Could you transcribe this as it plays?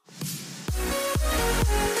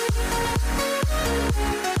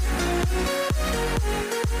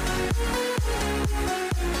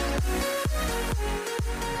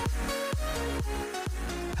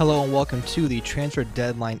Hello and welcome to the transfer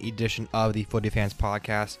deadline edition of the Footy Fans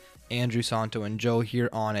podcast. Andrew Santo and Joe here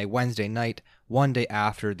on a Wednesday night, one day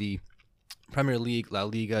after the Premier League, La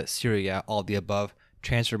Liga, Serie A, all of the above.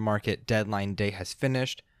 Transfer market deadline day has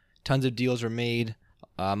finished. Tons of deals were made,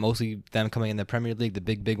 mostly them coming in the Premier League, the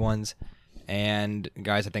big ones. And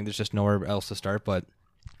guys, I think there's just nowhere else to start, but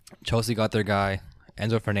Chelsea got their guy.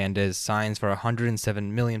 Enzo Fernandez signs for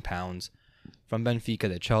 £107 million from Benfica.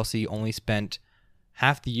 That Chelsea only spent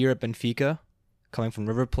half the year at Benfica, coming from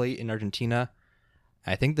River Plate in Argentina.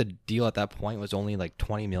 I think the deal at that point was only like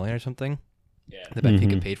 $20 million or something. Yeah, the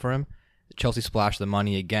Benfica paid for him. Chelsea splashed the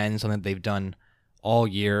money again, something that they've done all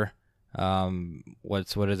year. What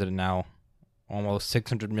is it now? Almost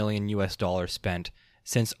 $600 million US spent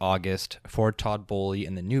since August for Todd Boehly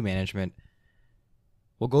and the new management.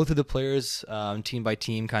 We'll go through the players team by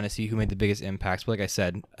team, kind of see who made the biggest impacts. But like I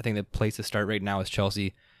said, I think the place to start right now is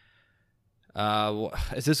Chelsea.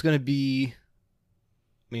 Is this going to be,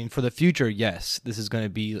 I mean, for the future, yes, this is going to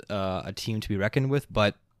be a team to be reckoned with,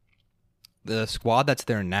 but the squad that's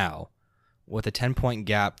there now, with a 10-point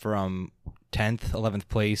gap from 10th, 11th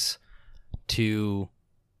place to,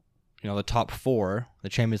 the top four, the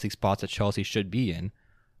Champions League spots that Chelsea should be in,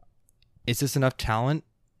 is this enough talent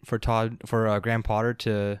for Graham Potter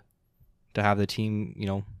to have the team,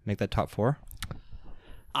 make that top four?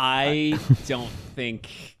 I don't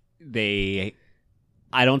think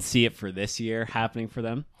I don't see it for this year happening for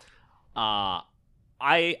them.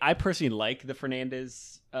 I personally like the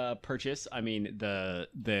Fernandez purchase. I mean,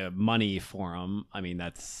 the money for him, I mean,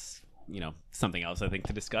 that's something else I think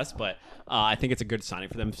to discuss, but I think it's a good signing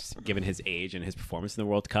for them given his age and his performance in the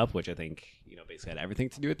World Cup, which I think basically had everything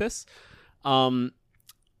to do with this.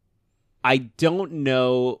 I don't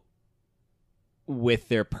know with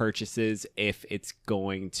their purchases if it's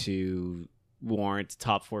going to warrant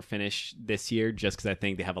top four finish this year, just because I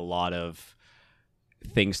think they have a lot of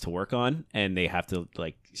things to work on and they have to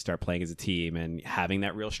start playing as a team and having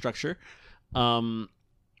that real structure. I'm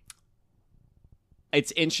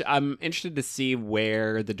interested to see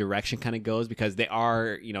where the direction kind of goes, because they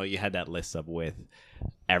are, you had that list up with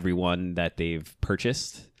everyone that they've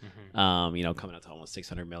purchased, coming out to almost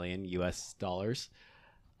 $600 million US.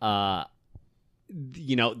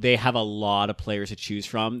 They have a lot of players to choose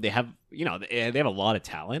from. They have, they have a lot of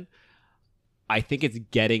talent. I think it's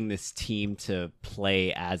getting this team to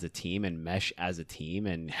play as a team and mesh as a team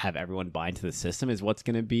and have everyone buy into the system is what's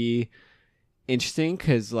going to be interesting,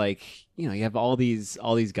 because you have all these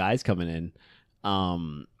guys coming in. How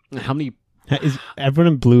many is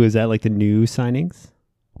everyone in blue? Is that the new signings?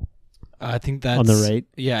 I think that's on the right.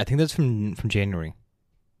 Yeah, I think that's from January.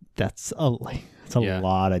 That's a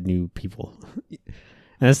lot of new people. And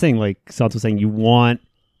that's the thing, Santo was saying,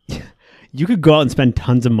 you could go out and spend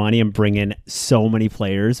tons of money and bring in so many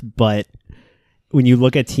players, but when you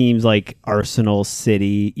look at teams like Arsenal,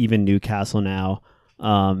 City, even Newcastle now,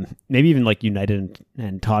 maybe even United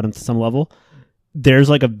and Tottenham to some level, there's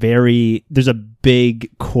a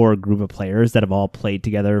big core group of players that have all played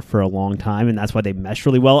together for a long time, and that's why they mesh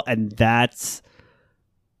really well, and that's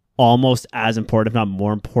almost as important, if not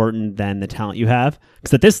more important, than the talent you have.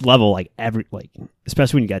 Because at this level,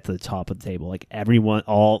 especially when you get to the top of the table, everyone's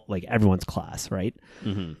class, right?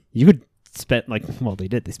 Mm-hmm. You could spend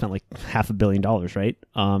they spent $500 million, right?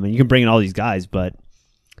 And you can bring in all these guys, but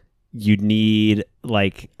you need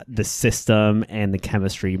the system and the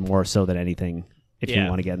chemistry more so than anything if you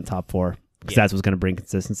want to get in the top four, because that's what's going to bring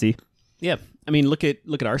consistency. Yeah, I mean, look at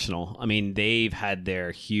Arsenal. I mean, they've had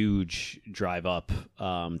their huge drive up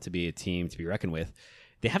to be a team to be reckoned with.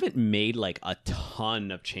 They haven't made a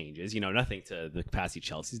ton of changes. Nothing to the capacity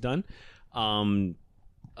Chelsea's done.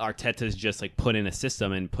 Arteta's just put in a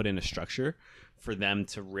system and put in a structure for them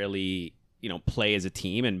to really play as a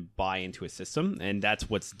team and buy into a system, and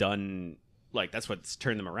that's what's done. That's what's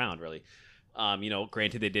turned them around, really.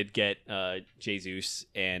 Granted, they did get Jesus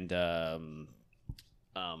and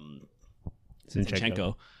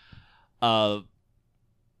Zinchenko.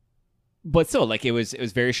 But still, it was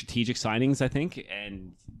very strategic signings, I think,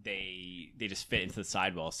 and they just fit into the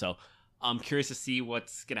sidewall. So I'm curious to see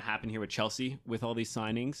what's going to happen here with Chelsea with all these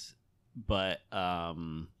signings. But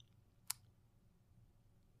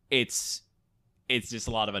it's just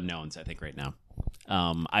a lot of unknowns, I think, right now.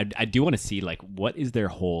 I do want to see what is their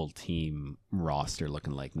whole team roster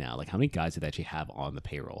looking like now? How many guys do they actually have on the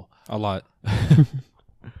payroll? A lot.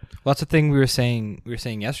 Well, that's the thing we were saying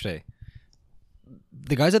yesterday.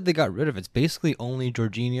 the guys that they got rid of, it's basically only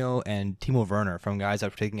Jorginho and Timo Werner from guys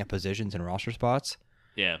that were taking up positions in roster spots.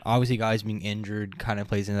 Yeah. Obviously, guys being injured kind of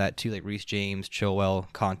plays into that too, like Reece James,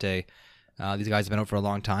 Chilwell, Conte. These guys have been out for a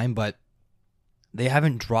long time, but they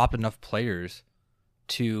haven't dropped enough players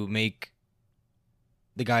to make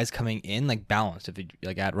the guys coming in like balanced, if you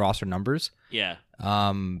like at roster numbers. Yeah.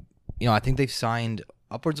 I think they've signed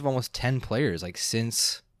upwards of almost 10 players like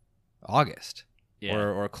since August,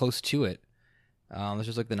 or close to it. Let's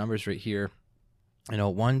just look at the numbers right here.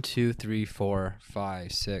 1, 2, 3, 4,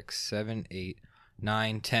 5, 6, 7, 8,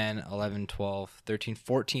 9, 10, 11, 12, 13,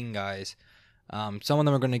 14 guys. Some of them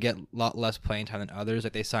are going to get a lot less playing time than others.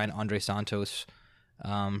 Like they signed Andre Santos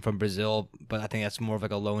from Brazil, but I think that's more of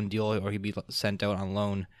like a loan deal, or he'd be sent out on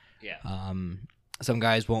loan. Yeah. Some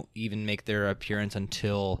guys won't even make their appearance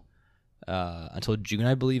until June,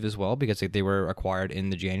 I believe, as well, because they were acquired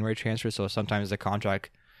in the January transfer. So sometimes the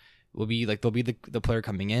contract will be like they'll be the player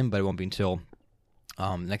coming in, but it won't be until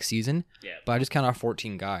next season. Yeah. But I just count off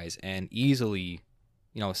 14 guys, and easily,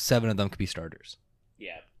 7 of them could be starters.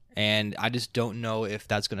 Yeah. And I just don't know if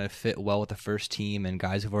that's going to fit well with the first team and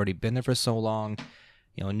guys who've already been there for so long.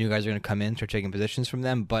 New guys are going to come in, start taking positions from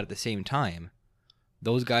them. But at the same time,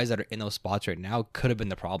 those guys that are in those spots right now could have been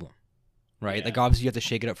the problem, right? Yeah. Like, obviously, you have to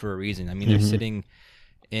shake it up for a reason. I mean, they're sitting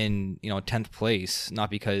in, 10th place,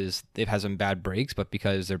 not because they've had some bad breaks, but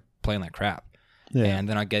because they're playing like crap. Yeah. And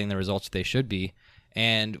they're not getting the results that they should be.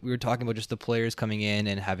 And we were talking about just the players coming in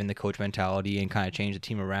and having the coach mentality and kind of change the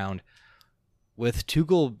team around. With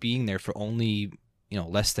Tuchel being there for only,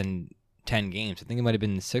 less than 10 games, I think it might have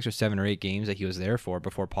been 6 or 7 or 8 games that he was there for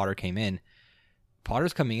before Potter came in.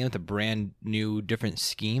 Potter's coming in with a brand new, different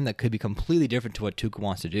scheme that could be completely different to what Tuchel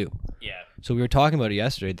wants to do. Yeah. So we were talking about it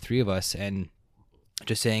yesterday, the three of us, and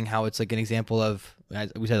just saying how it's like an example of,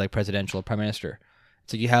 as we said, like presidential, prime minister.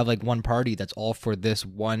 So you have like one party that's all for this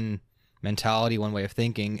one mentality, one way of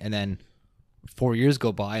thinking, and then 4 years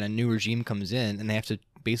go by and a new regime comes in, and they have to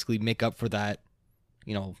basically make up for that,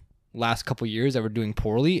 last couple of years that we're doing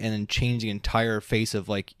poorly, and then change the entire face of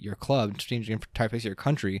like your club, change the entire face of your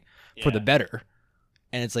country for the better.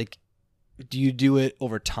 And it's like, do you do it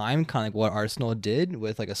over time, kind of like what Arsenal did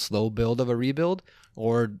with like a slow build of a rebuild,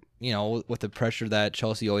 or with the pressure that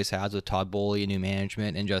Chelsea always has with Todd Bowley and new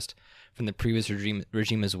management, and just from the previous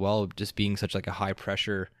regime as well, just being such like a high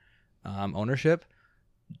pressure ownership?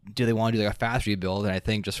 Do they want to do like a fast rebuild? And I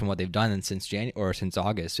think just from what they've done since since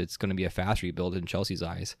August, it's going to be a fast rebuild in Chelsea's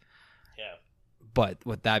eyes. Yeah. But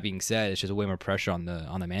with that being said, it's just way more pressure on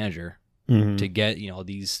the manager to get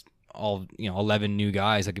these 11 new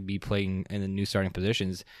guys that could be playing in the new starting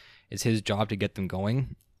positions. It's his job to get them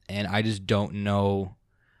going, and I just don't know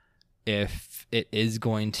if it is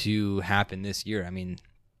going to happen this year. I mean,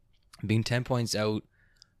 being 10 points out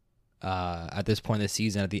at this point of the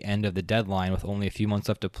season, at the end of the deadline, with only a few months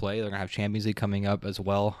left to play, they're going to have Champions League coming up as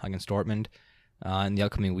well against Dortmund in the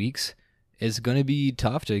upcoming weeks. It's going to be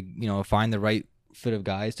tough to find the right fit of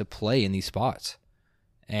guys to play in these spots.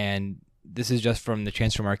 And this is just from the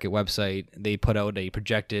transfer market website. They put out a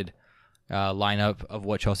projected lineup of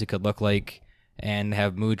what Chelsea could look like, and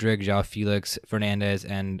have Mudryk, João Felix, Fernandes,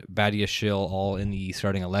 and Badiashile all in the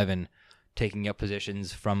starting 11, taking up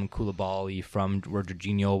positions from Koulibaly, from where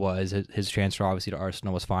Jorginho was. His transfer, obviously, to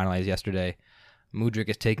Arsenal was finalized yesterday. Mudryk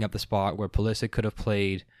is taking up the spot where Pulisic could have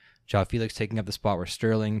played. João Felix taking up the spot where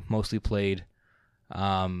Sterling mostly played.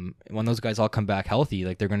 When those guys all come back healthy,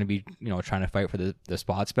 like they're going to be, trying to fight for the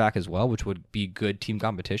spots back as well, which would be good team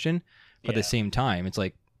competition. But at the same time, it's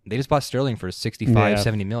like they just bought Sterling for 70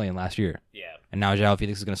 million last year. Yeah. And now João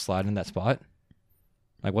Felix is going to slide in that spot.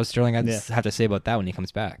 Like, what's Sterling have to say about that when he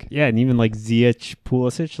comes back? Yeah, and even like Ziyech,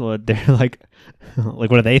 Pulisic, they're like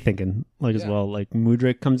what are they thinking? As well, like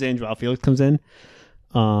Mudryk comes in, João Felix comes in.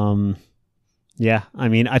 Yeah, I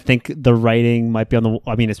mean, I think the writing might be on the.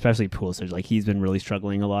 I mean, especially Pulisic, like he's been really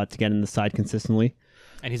struggling a lot to get in the side consistently.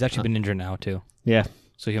 And he's actually been injured now too. Yeah,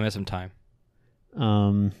 so he'll miss some time.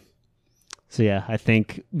 So yeah, I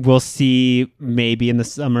think we'll see maybe in the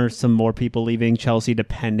summer some more people leaving Chelsea,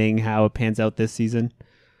 depending how it pans out this season.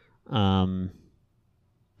 But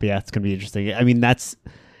yeah, it's gonna be interesting. I mean, that's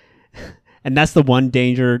the one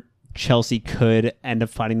danger Chelsea could end up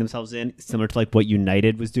finding themselves in, similar to like what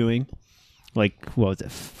United was doing. Like, what was it,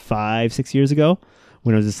 5-6 years ago,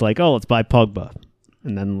 when it was just like, oh, let's buy Pogba,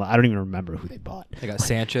 and then I don't even remember who they bought. They got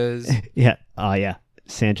Sanchez. Yeah,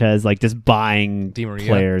 Sanchez, like just buying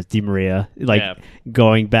players, Di Maria,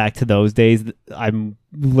 going back to those days. I'm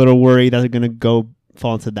a little worried that they're gonna go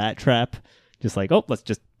fall into that trap. Just like, oh, let's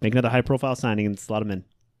just make another high profile signing and slot them in,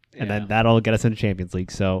 and then that'll get us into Champions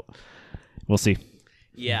League. So we'll see.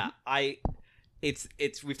 Yeah, it's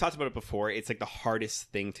we've talked about it before. It's like the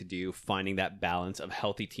hardest thing to do, finding that balance of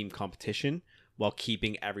healthy team competition while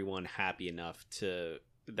keeping everyone happy enough to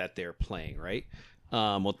that they're playing, right?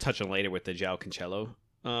 We'll touch on later with the João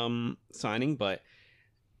Cancelo signing, but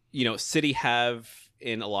City have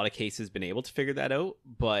in a lot of cases been able to figure that out,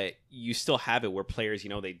 but you still have it where players,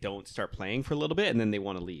 they don't start playing for a little bit and then they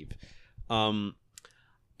want to leave.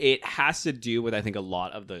 It has to do with, I think, a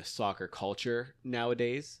lot of the soccer culture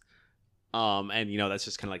nowadays. And that's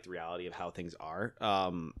just kind of like the reality of how things are.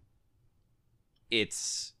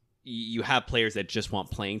 You have players that just want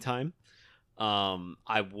playing time.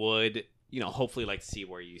 I would, hopefully like to see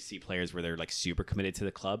where you see players where they're like super committed to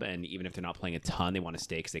the club, and even if they're not playing a ton, they want to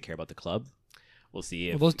stay because they care about the club. We'll see.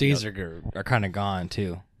 If, those days are kind of gone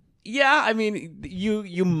too. Yeah, I mean,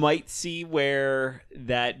 you might see where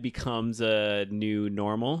that becomes a new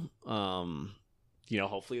normal.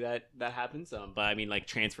 Hopefully that happens. But I mean, like,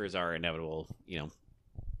 transfers are inevitable.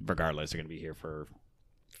 Regardless, they're going to be here for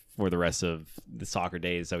the rest of the soccer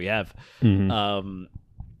days that we have. Mm-hmm.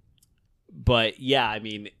 But yeah, I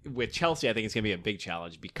mean, with Chelsea, I think it's going to be a big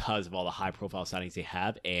challenge because of all the high profile signings they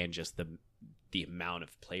have and just the amount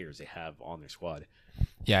of players they have on their squad.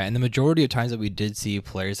 Yeah, and the majority of times that we did see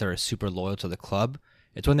players that are super loyal to the club,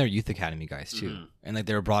 it's when they're youth academy guys too. Mm-hmm. And like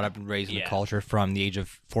they were brought up and raised in the culture from the age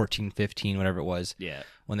of 14, 15, whatever it was,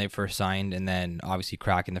 when they first signed. And then obviously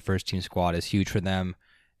cracking the first team squad is huge for them.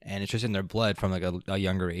 And it's just in their blood from like a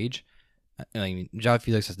younger age. I mean, João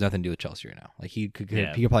Felix has nothing to do with Chelsea right now. Like he could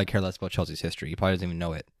probably care less about Chelsea's history. He probably doesn't even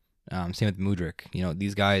know it. Same with Mudryk.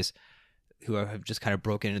 These guys who have just kind of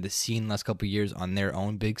broken into the scene last couple of years on their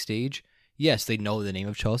own big stage. Yes, they know the name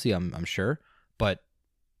of Chelsea, I'm sure, but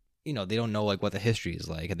they don't know like what the history is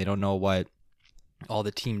like, and they don't know what all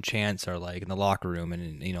the team chants are like in the locker room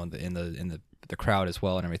and in the crowd as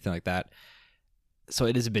well and everything like that. So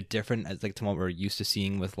it is a bit different as like to what we're used to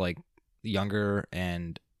seeing with like younger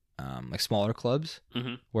and like smaller clubs,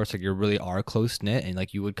 where it's like you really are close knit and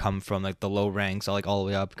like you would come from like the low ranks like all the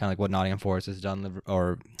way up, kind of like what Nottingham Forest has done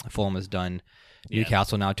or Fulham has done,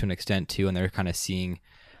 Newcastle now to an extent too, and they're kind of seeing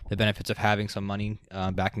the benefits of having some money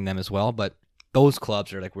backing them as well. But those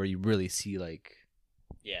clubs are like where you really see like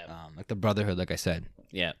the brotherhood, like I said.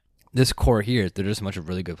 Yeah. This core here, they're just a bunch of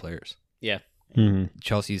really good players. Yeah. Mm-hmm.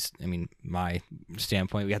 Chelsea's, I mean, my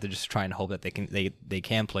standpoint, we have to just try and hope that they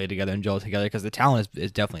can play together and gel together because the talent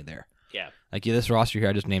is definitely there. Yeah. Like this roster here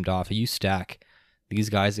I just named off, you stack these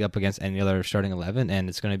guys up against any other starting 11 and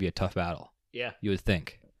it's going to be a tough battle. Yeah. You would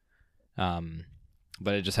think.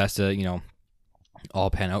 But it just has to, all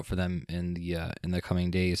pan out for them in the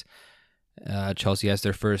coming days. Chelsea has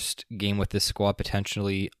their first game with this squad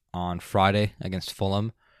potentially on Friday against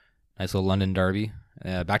Fulham. Nice little London derby.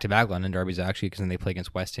 Back-to-back London derbies, actually, because then they play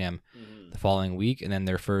against West Ham the following week. And then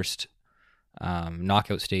their first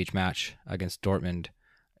knockout stage match against Dortmund,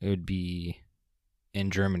 it would be in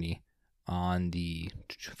Germany on the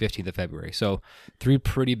 15th of February. So 3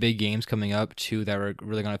 pretty big games coming up, 2 that are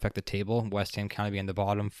really going to affect the table. West Ham kind of being the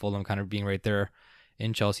bottom, Fulham kind of being right there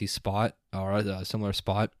in Chelsea's spot, or a similar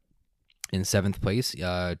spot in 7th place.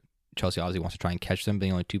 Chelsea obviously wants to try and catch them,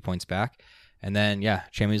 being only 2 points back. And then,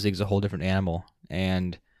 Champions League is a whole different animal.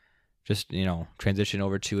 And just, transition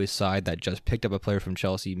over to a side that just picked up a player from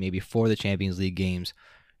Chelsea maybe for the Champions League games.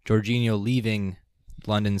 Jorginho leaving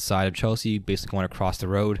London's side of Chelsea, basically going across the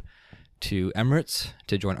road to Emirates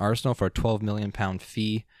to join Arsenal for a £12 million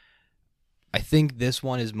fee. I think this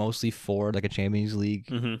one is mostly for like a Champions League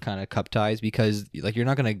kind of cup ties because like you're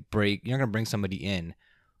not gonna bring somebody in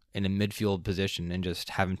a midfield position and just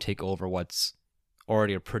have him take over what's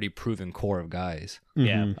already a pretty proven core of guys.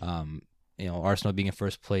 Yeah. Arsenal being in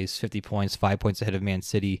first place, 50 points, 5 points ahead of Man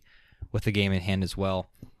City with the game in hand as well.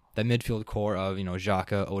 That midfield core of,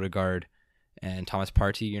 Xhaka, Odegaard, and Thomas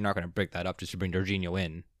Partey, you're not going to break that up just to bring Jorginho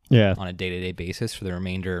in on a day-to-day basis for the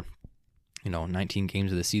remainder, 19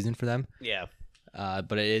 games of the season for them. Yeah.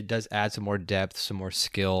 But it does add some more depth, some more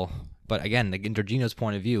skill. But again, like in Jorginho's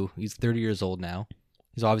point of view, he's 30 years old now.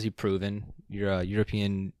 He's obviously proven. You're a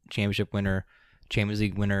European Championship winner, Champions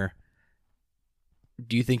League winner.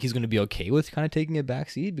 Do you think he's going to be okay with kind of taking a back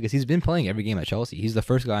seat? Because he's been playing every game at Chelsea. He's the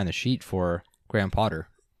first guy on the sheet for Graham Potter.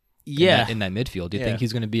 Yeah. In that midfield. Do you think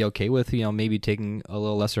he's going to be okay with, maybe taking a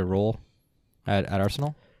little lesser role at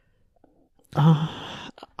Arsenal?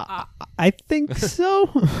 I think so.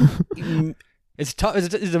 It's tough.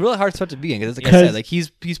 It's a really hard spot to be in because, like I said, like he's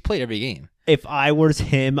played every game. If I was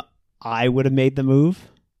him, I would have made the move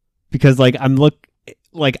because I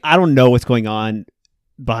don't know what's going on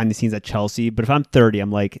behind the scenes at Chelsea, but if I'm 30,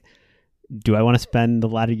 I'm like, do I want to spend the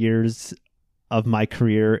latter years of my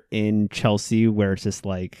career in Chelsea where it's just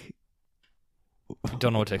like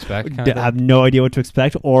Don't know what to expect. kind of I thing. have no idea what to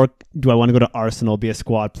expect, or do I want to go to Arsenal, be a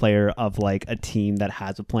squad player of like a team that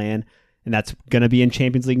has a plan, and that's going to be in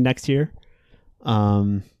Champions League next year?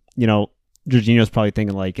 You know, Jorginho's probably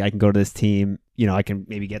thinking like, I can go to this team, you know, I can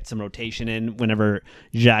maybe get some rotation in whenever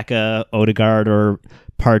Xhaka, Odegaard, or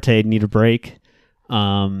Partey need a break.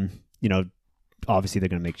 You know, obviously they're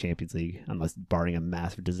going to make Champions League unless barring a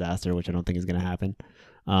massive disaster, which I don't think is going to happen.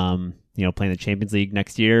 You know, playing the Champions League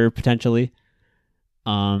next year potentially.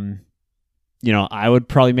 You know, I would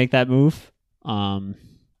probably make that move.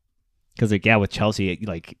 Because like, yeah, with Chelsea,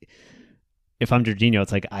 like if I'm Jorginho,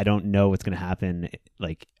 it's like I don't know what's going to happen.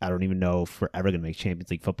 Like I don't even know if we're ever going to make Champions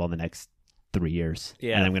League football in the next 3 years.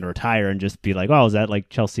 Yeah. And I'm going to retire and just be like, oh, is that like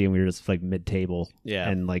Chelsea and we were just like mid-table? Yeah.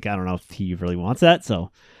 And like I don't know if he really wants that.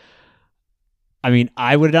 So, I mean,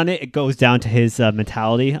 I would have done it. It goes down to his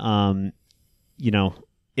mentality. You know,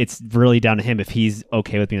 it's really down to him. If he's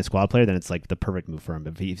okay with being a squad player, then it's like the perfect move for him.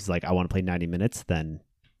 If he's like, I want to play 90 minutes, then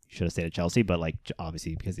he should have stayed at Chelsea. But like,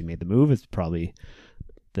 obviously, because he made the move, it's probably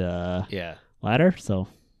the latter. So,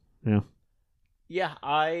 you know. Yeah,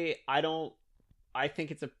 I think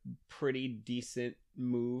it's a pretty decent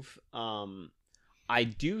move. I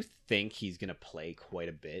do think he's gonna play quite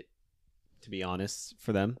a bit, to be honest,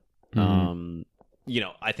 for them. Mhm. You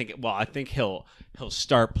know, I think he'll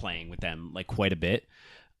start playing with them like quite a bit.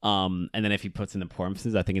 And then if he puts in the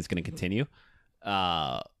performances, I think it's going to continue.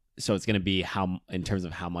 So it's going to be in terms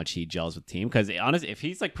of how much he gels with the team. Because honestly, if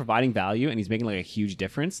he's like providing value and he's making like a huge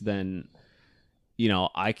difference, then you know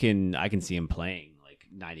I can see him playing like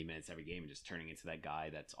 90 minutes every game and just turning into that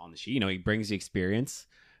guy that's on the sheet. You know, he brings the experience,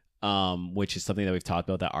 which is something that we've talked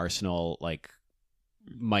about that Arsenal like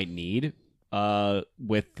might need.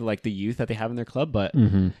 With like the youth that they have in their club, but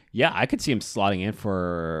yeah, I could see him slotting in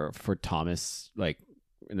for Thomas like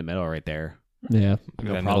in the middle right there. Yeah.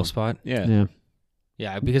 That middle spot. Yeah.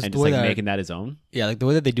 Yeah, because And the just way like that, making that his own. yeah, like the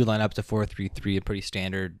way that they do line up to 4-3-3, a pretty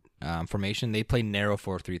standard formation. They play narrow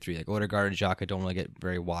 4-3-3. Like Odegaard and Xhaka don't really get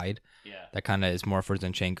very wide. Yeah. That kind of is more for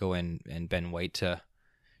Zinchenko and Ben White to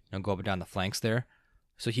go up and down the flanks there.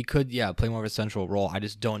 So he could, play more of a central role. I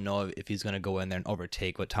just don't know if he's going to go in there and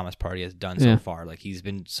overtake what Thomas Partey has done so far. Like, he's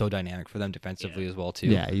been so dynamic for them defensively as well, too.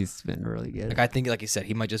 Yeah, he's been really good. Like, I think, like you said,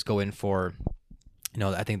 he might just go in for,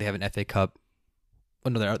 I think they have an FA Cup.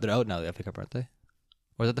 Oh, no, they're out now, the FA Cup, aren't they?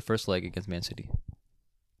 Or is that the first leg against Man City?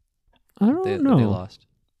 I don't know. They lost.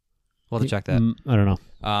 We'll have to check that. I don't know.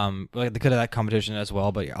 Like they could have that competition as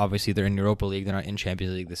well, but obviously they're in Europa League. They're not in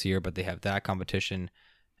Champions League this year, but they have that competition.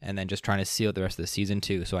 And then just trying to seal the rest of the season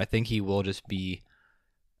too. So I think he will just be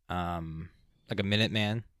like a minute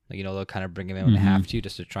man. Like, they'll kind of bring him in when they have to,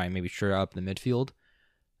 just to try and maybe shore up the midfield.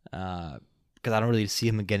 Because I don't really see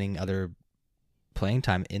him getting other playing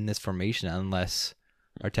time in this formation unless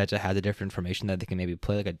Arteta has a different formation that they can maybe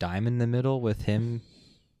play like a diamond in the middle with him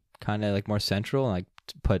kind of like more central and like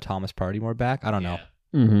put Thomas Partey more back. I don't know.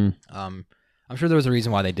 I'm sure there was a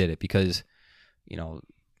reason why they did it because,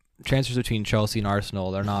 transfers between Chelsea and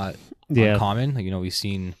Arsenal, they're not uncommon. Like, we've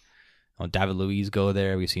seen David Luiz go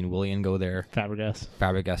there. We've seen Willian go there.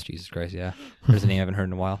 Fabregas, Jesus Christ, yeah. There's a name I haven't heard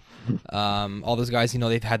in a while. All those guys,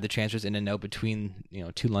 they've had the transfers in and out between,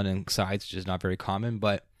 two London sides, which is not very common,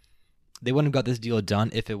 but they wouldn't have got this deal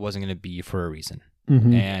done if it wasn't going to be for a reason.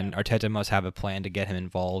 And Arteta must have a plan to get him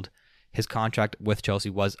involved. His contract with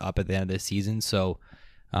Chelsea was up at the end of this season, so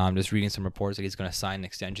just reading some reports that he's going to sign an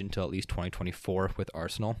extension till at least 2024 with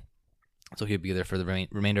Arsenal. So he'll be there for the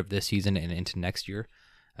remainder of this season and into next year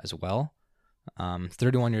as well.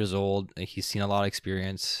 31 years old. He's seen a lot of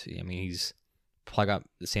experience. I mean, he's probably got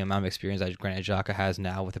the same amount of experience that Granit Xhaka has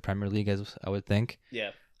now with the Premier League, as I would think.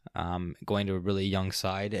 Yeah. Going to a really young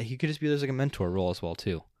side. He could just be there's like a mentor role as well,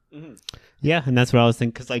 too. Yeah, and that's what I was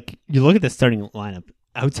thinking. Because, like, you look at the starting lineup.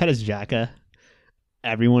 Outside of Xhaka,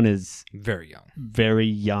 everyone is very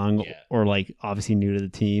young, or like obviously new to the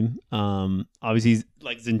team. Obviously,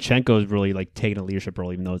 like Zinchenko is really like taking a leadership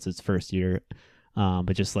role, even though it's his first year.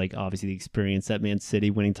 But just like obviously the experience at Man City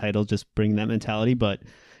winning titles, just bringing that mentality. But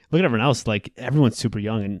look at everyone else; like everyone's super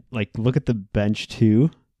young, and like look at the bench too.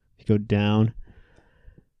 If you go down,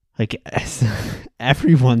 like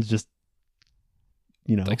everyone's just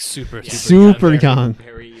like super young.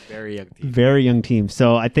 Very young team. Very young team.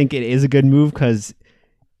 So I think it is a good move because,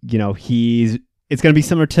 it's going to be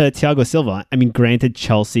similar to Thiago Silva. I mean, granted,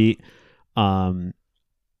 Chelsea,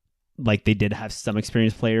 like they did have some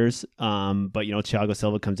experienced players, but, Thiago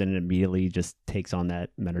Silva comes in and immediately just takes on that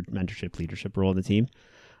mentorship, leadership role in the team.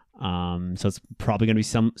 So it's probably going to be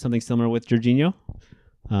something similar with Jorginho.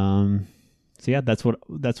 So yeah, that's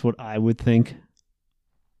what I would think.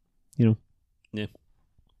 Yeah.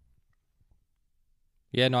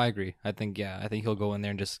 Yeah, no, I agree. I think he'll go in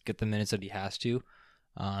there and just get the minutes that he has to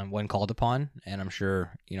when called upon, and I'm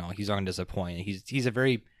sure he's not going to disappoint. He's a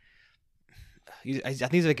very I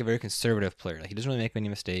think he's like a very conservative player. Like he doesn't really make many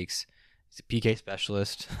mistakes. He's a PK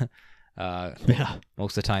specialist. Yeah,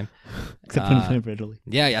 most of the time. Except when playing for Italy.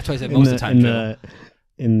 Yeah, that's why I said most of the time.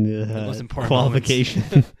 In the most important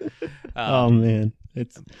qualification. Oh man,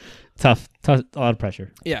 it's tough. A lot of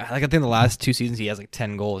pressure. Yeah, like I think the last 2 seasons he has like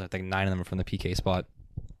 10 goals. I think 9 of them are from the PK spot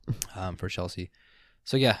for Chelsea.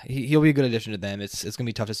 So yeah, he'll be a good addition to them. It's gonna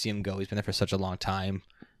be tough to see him go. He's been there for such a long time.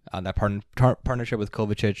 That partnership with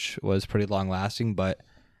Kovacic was pretty long lasting, but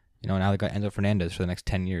now they got Enzo Fernandez for the next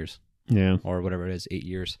 10 years. Yeah, or whatever it is, 8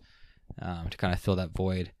 years, to kind of fill that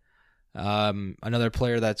void. Another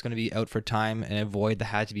player that's going to be out for time and a void that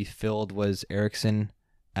had to be filled was Eriksen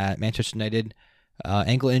at Manchester United.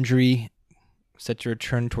 Ankle injury set to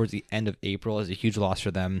return towards the end of April is a huge loss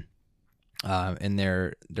for them in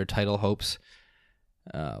their title hopes.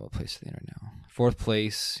 What place are they in right now? 4th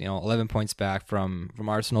place, 11 points back from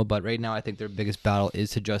Arsenal, but right now I think their biggest battle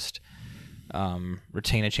is to just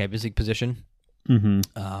retain a Champions League position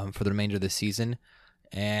for the remainder of the season.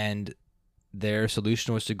 And their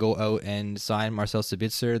solution was to go out and sign Marcel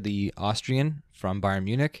Sabitzer, the Austrian from Bayern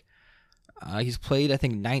Munich. He's played, I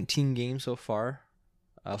think, 19 games so far.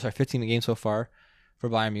 15 games so far for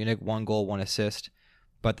Bayern Munich, 1 goal, 1 assist.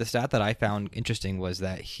 But the stat that I found interesting was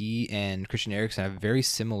that he and Christian Eriksen have very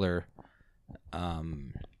similar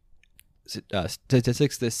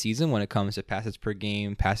statistics this season when it comes to passes per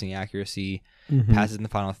game, passing accuracy, passes in the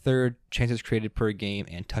final third, chances created per game,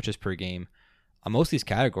 and touches per game. On most of these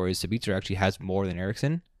categories, Sabitzer actually has more than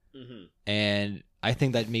Eriksen. And I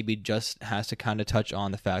think that maybe just has to kind of touch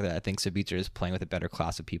on the fact that I think Sabitzer is playing with a better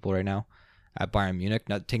class of people right now at Bayern Munich.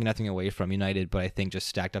 Not taking nothing away from United, but I think just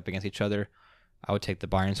stacked up against each other, I would take the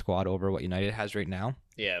Bayern squad over what United has right now.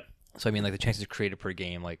 Yeah. So I mean, like the chances created per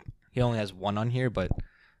game, like he only has 1 on here, but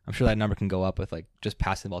I'm sure that number can go up with like just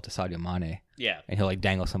passing the ball to Sadio Mane. Yeah. And he'll like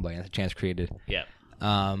dangle somebody and that's a chance created. Yeah.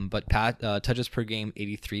 But touches per game,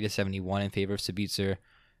 83 to 71 in favor of Sabitzer.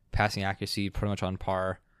 Passing accuracy, pretty much on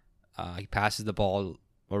par. He passes the ball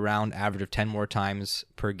around average of 10 more times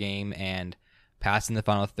per game, and passing the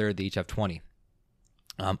final third, they each have 20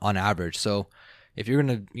 on average. So if you're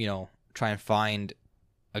going to, try and find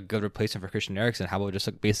a good replacement for Christian Eriksen, how about just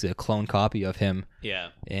like basically a clone copy of him? Yeah.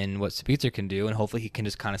 In what Sabitzer can do, and hopefully he can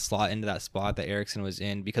just kind of slot into that spot that Eriksen was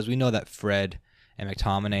in, because we know that Fred and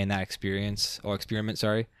McTominay and that experiment,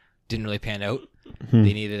 didn't really pan out.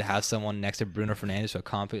 They needed to have someone next to Bruno Fernandes to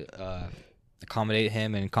accommodate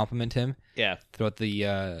him and complement him throughout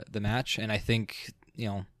the match. And I think,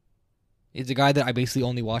 he's a guy that I basically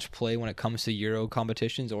only watch play when it comes to Euro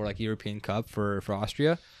competitions or like European Cup for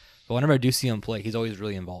Austria. But whenever I do see him play, he's always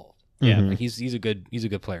really involved. Yeah. Like he's a good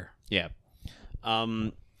player. Yeah.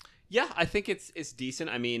 Yeah, I think it's decent.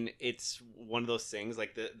 I mean, it's one of those things,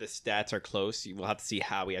 like the stats are close. We'll have to see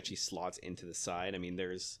how he actually slots into the side. I mean,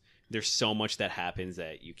 there's so much that happens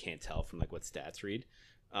that you can't tell from like what stats read.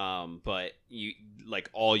 But you like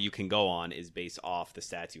all you can go on is based off the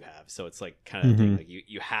stats you have. So it's like kind of thing, like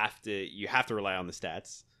you have to rely on the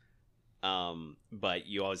stats. But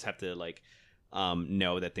you always have to like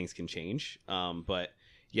know that things can change. But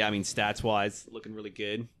yeah, I mean, stats wise, looking really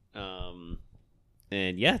good.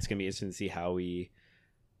 And yeah, it's gonna be interesting to see how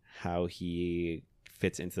he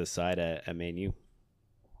fits into the side at Man U.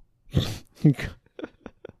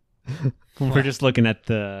 We're just looking at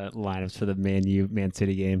the lineups for the Man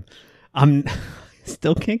City game.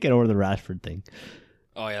 Still can't get over the Rashford thing.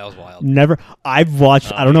 Oh yeah, that was wild. Never. I've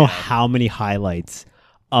watched I don't know how many highlights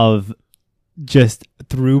of just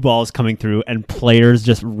through balls coming through and players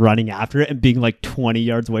just running after it and being like 20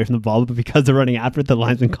 yards away from the ball, but because they're running after it, the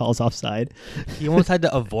linesman calls offside. He almost had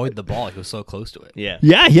to avoid the ball. He was so close to it. Yeah.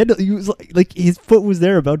 Yeah, he was like his foot was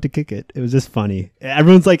there about to kick it. It was just funny.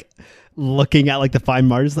 Everyone's like looking at like the fine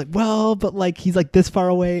margins, like, well, but like he's like this far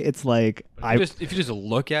away. It's like if you just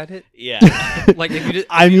look at it, yeah. Like if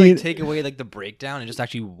you like take away like the breakdown and just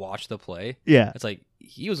actually watch the play, yeah, it's like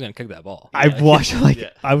he was gonna kick that ball. I've watched who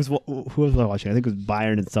was I watching? I think it was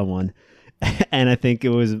Bayern and someone, and I think it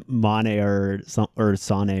was Mane or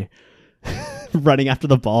Sane running after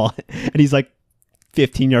the ball, and he's like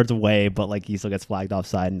 15 yards away, but like he still gets flagged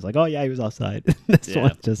offside, and he's like, oh yeah, he was offside. This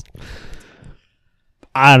one just.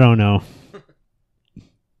 I don't know.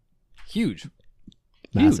 Huge.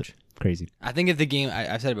 Crazy. I think if the game,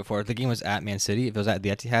 I've said it before, if the game was at Man City, if it was at the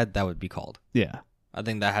Etihad, that would be called. Yeah. I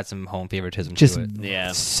think that had some home favoritism just to it.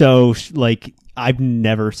 Yeah. So, like, I've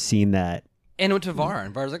never seen that And went to VAR,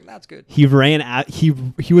 and VAR's like, that's good. He ran out. He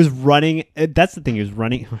was running. That's the thing. He was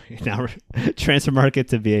running. Now transfer market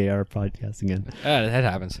to VAR podcast again. That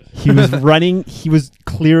happens. He was running. He was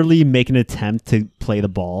clearly making an attempt to play the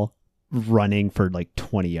ball, running for like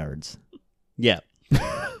 20 yards. Yeah.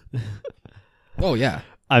 Oh yeah.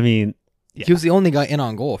 I mean, yeah. He was the only guy in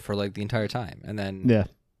on goal for like the entire time, and then Yeah.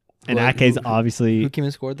 And Who- Ake's who- obviously who came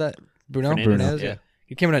and scored that? Bruno. Fernandes, Yeah. yeah.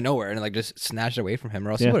 He came out of nowhere and like just snatched it away from him,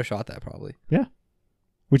 or else he Yeah. would have shot that probably.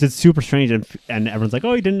 which is super strange, and everyone's like,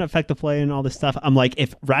 "Oh, he didn't affect the play and all this stuff." I'm like,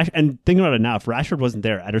 if thinking about it now, if Rashford wasn't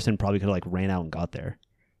there, Ederson probably could have like ran out and got there.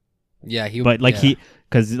 Yeah, But like yeah.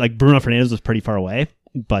 because like Bruno Fernandes was pretty far away,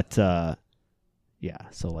 but yeah,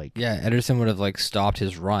 so like Yeah, Ederson would have like stopped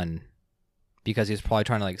his run because he was probably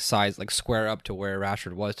trying to like square up to where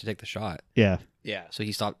Rashford was to take the shot. yeah, Yeah. So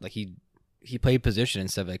he stopped, like he played position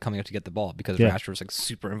instead of like coming up to get the ball because Yeah. Rashford was like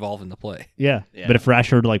super involved in the play. yeah, Yeah. But if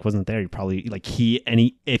Rashford like wasn't there, he probably like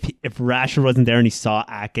if Rashford wasn't there and he saw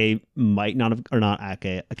Ake might not have, or not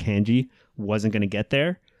Ake, Akanji wasn't going to get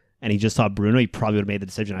there, and he just saw Bruno, he probably would have made the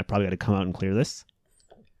decision. I probably got to come out and clear this.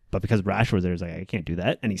 But because Rashford's there, he's like, I can't do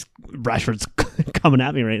that, and Rashford's coming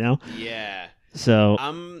at me right now. Yeah. So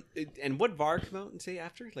And what VAR come out and say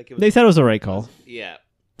after? Like it was, they said it was the right call. Yeah.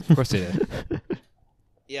 Of course they did.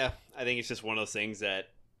 Yeah. I think it's just one of those things that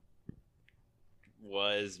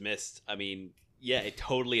was missed. I mean, yeah, it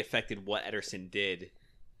totally affected what Ederson did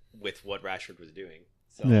with what Rashford was doing.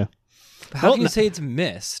 So Yeah. How Well, can you say it's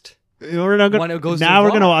missed? We're not When it goes to now we're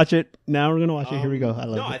VAR. gonna watch it. Now we're gonna watch it. Here we go. I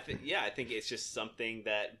love no, it. I think it's just something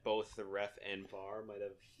that both the ref and VAR might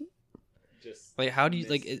have just Like how do you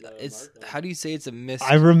like missed the it's mark on. how do you say it's a missed?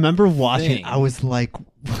 I remember watching. thing. I was like,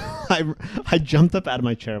 I jumped up out of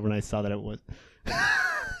my chair when I saw that it was.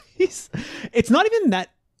 It's not even that.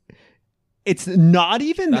 It's not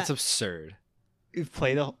even That's that. absurd.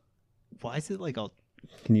 Play the. Why is it like?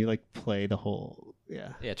 Can you like play the whole?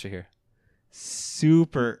 Yeah. Yeah, it's right here.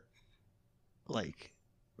 Super. Like,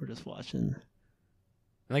 we're just watching. And,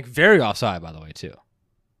 like very offside, by the way, too.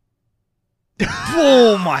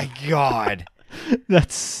 Oh my god!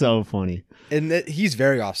 That's so funny. And he's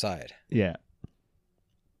very offside. Yeah.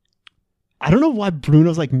 I don't know why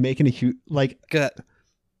Bruno's like making a huge like.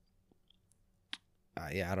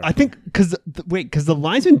 Yeah, I don't know. I think because the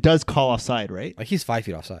linesman does call offside, right? Like he's 5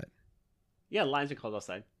 feet offside. Yeah, lines are called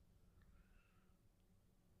offside.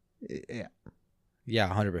 Yeah. Yeah,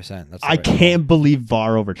 100%. That's I can't believe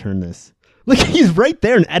VAR overturned this. Like he's right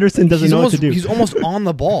there, and Ederson doesn't know what to do. He's almost on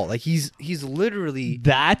the ball. Like he's literally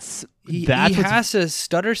he what's- has to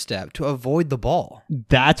stutter step to avoid the ball.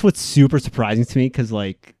 that's what's super surprising to me because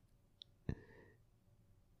like.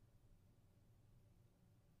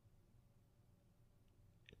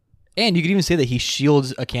 And you could even say that he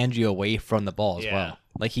shields Akanji away from the ball as Yeah. well.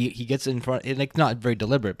 Like he gets in front, and like not very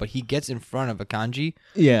deliberate, but he gets in front of Akanji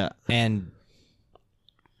Yeah. and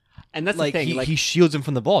And that's like the thing. he shields him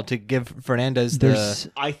from the ball to give Fernandez There's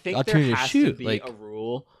I think there opportunity to has shoot, to be like- a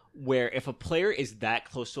rule where if a player is that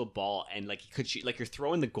close to a ball and like he could shoot, like you're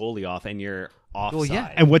throwing the goalie off and you're offside. Well,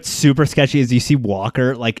 yeah. and what's super sketchy is you see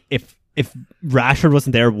Walker. Like if Rashford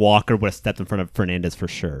wasn't there, Walker would have stepped in front of Fernandez for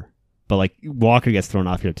sure. But like Walker gets thrown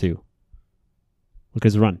off here too. Look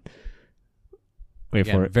at his run. Wait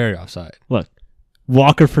yeah, for it. very offside. Look,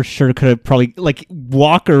 Walker for sure could have probably like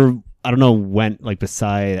Walker. I don't know, went like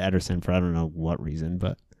beside Ederson for I don't know what reason,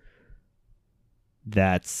 but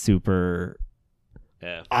that's super.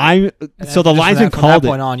 Yeah. And So the just from linesman from called that it.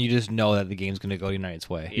 point on, you just know that the game's going to go United's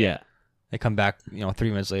way. Yeah. They come back, 3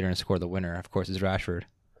 minutes later and score the winner. Of course, it's Rashford.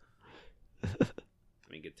 I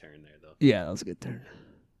mean, good turn there though. Yeah, that was a good turn.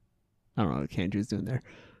 I don't know what Kanji's doing there.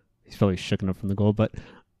 He's probably shooken up from the goal, but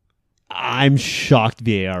I'm shocked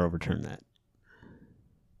VAR overturned that.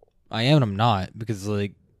 I am and I'm not, because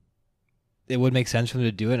like it would make sense for them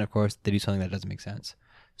to do it, and of course they do something that doesn't make sense.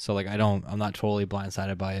 So like I'm not totally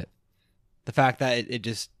blindsided by it. The fact that it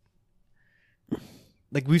just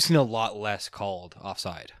like we've seen a lot less called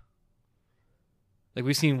offside. Like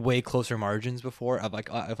we've seen way closer margins before of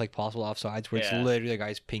possible offsides where it's Yeah. literally a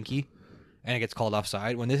guy's pinky and it gets called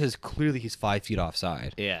offside when this is clearly he's 5 feet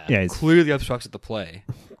offside. Yeah. Yeah, he's Clearly obstructs the play.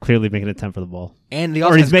 clearly making an attempt for the ball. And the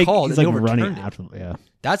Or offside's he's called he's and like they running overturned it. after. Yeah,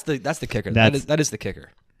 That's the kicker. That's- That is the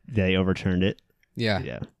kicker. they overturned it. Yeah.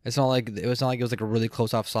 Yeah, It's not like it was like a really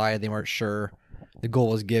close offside. They weren't sure. The goal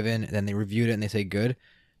was given, and then they reviewed it and they say good.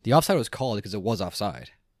 The offside was called because it was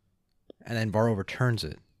offside, and then VAR overturns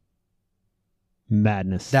it.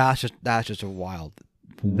 madness. That's just a wild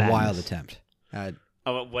Madness. attempt at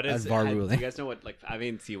Oh, what is As VAR do ruling. you guys know what I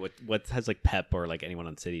mean? See what has like Pep or like anyone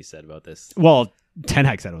on City said about this? Well, Ten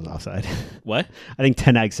Hag said it was offside. What? I think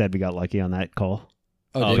Ten Hag said we got lucky on that call.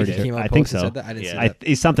 Oh, he did did. he came out I think post and so. said that? I didn't Yeah. see that.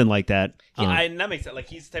 It's something like that. And that makes sense. Like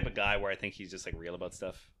he's the type of guy where I think he's just like real about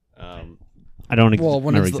stuff. I don't Well,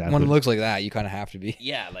 when remember it's exactly. when it looks like that, you kind of have to be.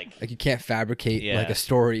 Yeah, like Like you can't fabricate Yeah. like a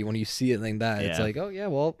story when you see it like that. It's Yeah. like, oh yeah,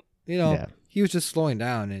 well, you know, Yeah. he was just slowing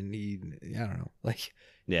down, and I don't know, like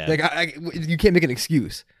yeah, you can't make an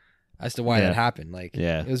excuse as to why Yeah. that happened. Like,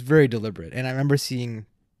 Yeah. it was very deliberate. And I remember seeing,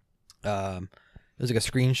 it was like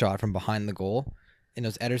a screenshot from behind the goal, and it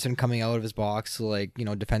was Ederson coming out of his box to like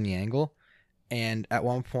defend the angle, and at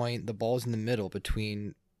one point the ball's in the middle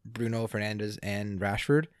between Bruno Fernandes and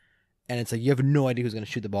Rashford, and it's like you have no idea who's going to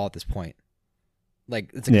shoot the ball at this point.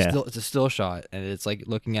 Like it's like Yeah. it's a still shot, and it's like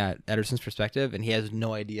looking at Ederson's perspective, and he has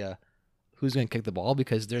no idea who's going to kick the ball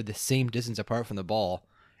because they're the same distance apart from the ball,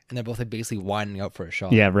 and they're both like basically winding up for a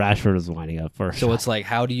shot. Yeah, Rashford was winding up first. So it's like,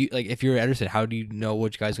 how do you like if you're Ederson, how do you know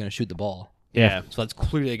which guy's going to shoot the ball? yeah. So that's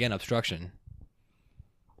clearly again obstruction.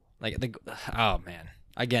 Like oh man,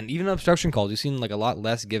 again, even obstruction calls, you've seen like a lot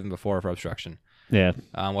less given before for obstruction. yeah,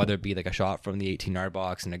 Whether it be like a shot from the 18-yard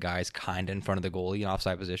box and a guy's kind of in front of the goalie in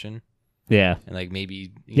offside position, yeah, and like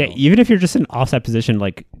maybe yeah. know, Even if you're just in offside position,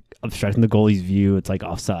 like obstructing the goalie's view, it's like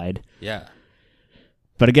offside. yeah.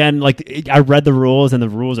 But again, like I read the rules, and the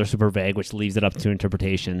rules are super vague, which leaves it up to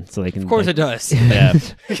interpretation. So they can, Of course like, it does. Yeah.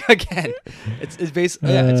 Again, it's based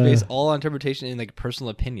it's based all on interpretation and like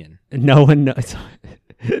personal opinion. No one knows.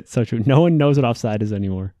 It's so true. No one knows what offside is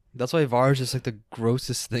anymore. That's why VAR is just like the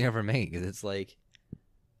grossest thing ever made. 'Cause it's like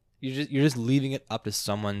you're just leaving it up to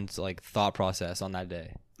someone's like thought process on that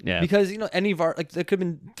day. Yeah, Because any VAR, like there could have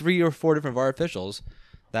been 3 or 4 different VAR officials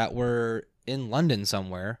that were in London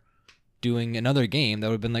somewhere doing another game that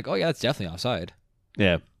would have been like, oh yeah, that's definitely offside.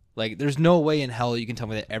 Yeah. Like there's no way in hell you can tell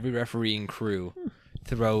me that every refereeing crew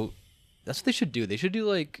throughout. That's what they should do. They should do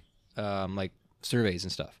like surveys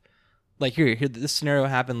and stuff. Like here, this scenario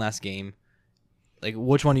happened last game. Like,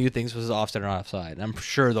 which one of you thinks was offside or not offside? And I'm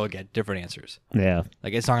sure they'll get different answers. yeah,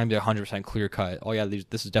 Like, it's not going to be 100% clear cut. Oh, yeah,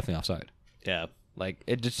 this is definitely offside. Yeah. Like,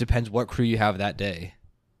 it just depends what crew you have that day.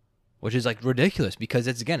 Which is, like, ridiculous because,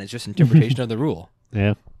 it's just interpretation of the rule.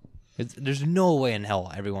 yeah. There's no way in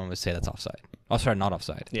hell everyone would say that's offside. Oh, sorry, not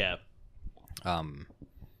offside. Yeah.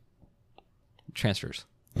 Transfers.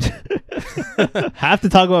 Have to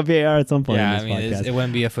talk about VAR at some point. Yeah, in I this mean, podcast. it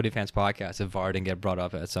wouldn't be a Footy Fans podcast if VAR didn't get brought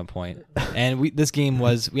up at some point. And we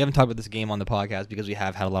haven't talked about this game on the podcast because we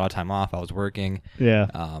have had a lot of time off. I was working. yeah,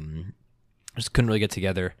 Just couldn't really get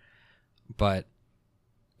together. But,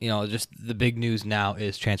 just the big news now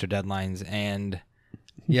is transfer deadlines. And,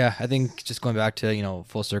 yeah, I think just going back to,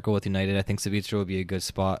 full circle with United, I think Sabitzer would be a good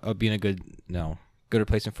spot, be in a good, good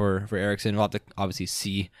replacement for Eriksson. We'll have to obviously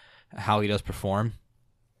see how he does perform.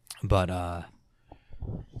 But,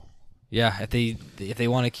 yeah, if they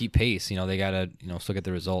want to keep pace, they got to, still get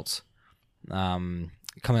the results. Coming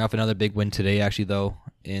off another big win today, actually, though,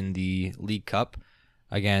 in the League Cup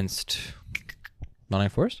against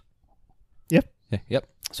Nottingham Forest. Yep. Yeah, yep.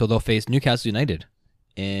 So they'll face Newcastle United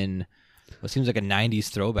in what seems like a 90s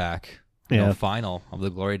throwback final of the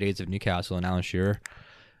glory days of Newcastle and Alan Shearer.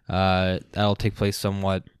 That'll take place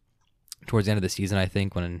somewhat towards the end of the season, I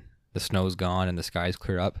think, when the snow's gone and the skies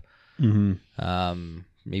clear up. Mm-hmm.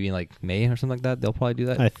 Maybe like May or something like that. They'll probably do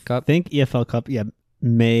that. I Cup. think EFL Cup. Yeah,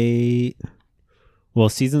 May. Well,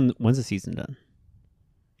 when's the season done?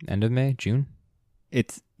 End of May, June.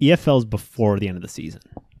 It's EFL's before the end of the season,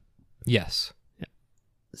 Yes.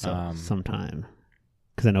 so sometime.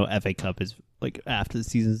 Because I know FA Cup is like after the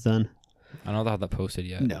season's done. I don't know if they'll have that posted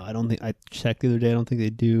yet. No, I don't think. I checked the other day. I don't think they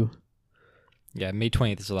do. Yeah, May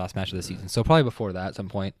 20th is the last match of the season. So probably before that at some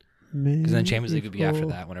point. Because then Champions League would be after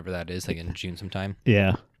that, whenever that is, like in June sometime.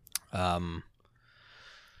 Yeah.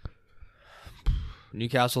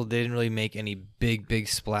 Newcastle didn't really make any big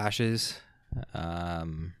splashes.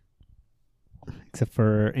 Except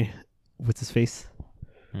for what's his face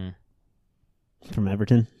Hmm. from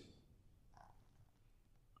Everton.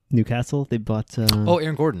 Newcastle. They bought.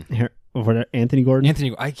 Aaron Gordon. Anthony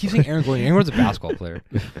Gordon. I keep saying Aaron Gordon. Aaron Gordon's a basketball player.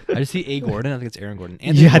 I just see A. Gordon. I think it's Aaron Gordon.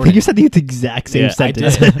 Anthony Yeah, I think Gordon. you said the exact same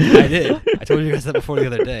sentence. I did. I told you guys that before the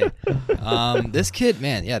other day. This kid,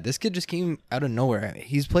 man, this kid just came out of nowhere.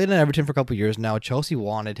 He's played in Everton for a couple of years now. Chelsea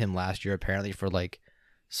wanted him last year, apparently, for like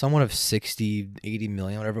somewhat of 60, 80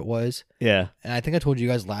 million, whatever it was. Yeah. And I think I told you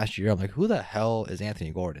guys last year, I'm like, who the hell is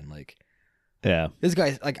Anthony Gordon? Like, Yeah. this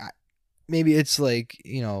guy's like, maybe it's like,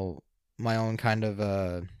 my own kind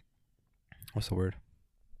of, what's the word?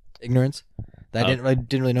 Ignorance. That I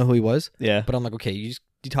didn't really know who he was. Yeah. But I'm like, okay, you just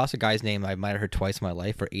toss a guy's name I might have heard twice in my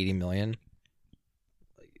life for 80 million.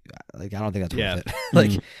 Like I don't think that's worth it.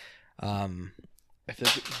 Like, I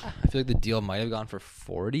feel like the deal might have gone for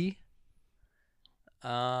 40.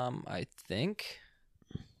 I think.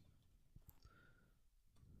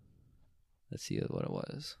 Let's see what it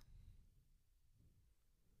was.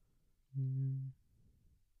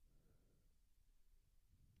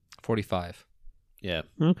 45. Yeah.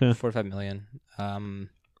 Okay. 45 million. 40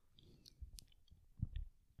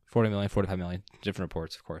 million, 45 million. Different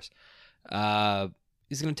reports, of course.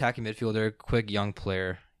 He's an attacking midfielder, quick young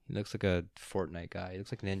player. He looks like a Fortnite guy. He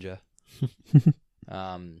looks like Ninja.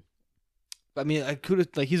 I mean, I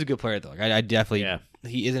could like he's a good player though. Like, I definitely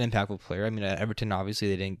he is an impactful player. I mean, at Everton, obviously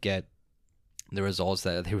they didn't get the results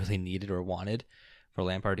that they really needed or wanted for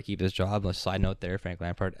Lampard to keep his job. A side note there, Frank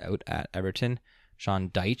Lampard out at Everton. Sean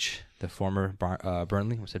Dyche, the former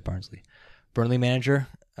Burnley, I said Barnsley, Burnley manager,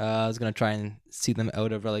 is going to try and see them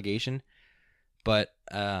out of relegation. But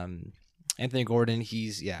Anthony Gordon,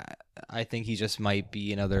 I think he just might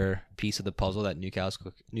be another piece of the puzzle that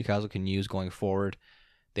Newcastle can use going forward.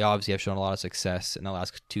 They obviously have shown a lot of success in the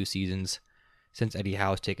last 2 seasons since Eddie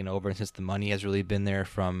Howe's taken over and since the money has really been there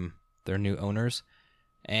from their new owners.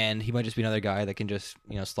 And he might just be another guy that can just,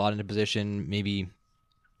 slot into position, maybe,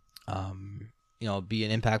 be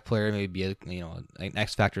an impact player, maybe be an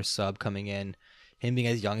X Factor sub coming in. Him being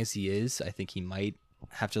as young as he is, I think he might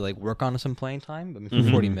have to work on some playing time. I mean, for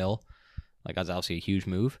 40 mil, that's obviously a huge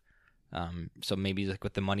move. So maybe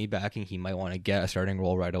with the money backing, he might want to get a starting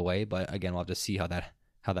role right away. But again, we'll have to see how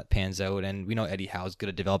that pans out. And we know Eddie Howe's good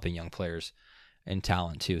at developing young players and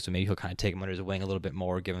talent too. So maybe he'll kind of take him under his wing a little bit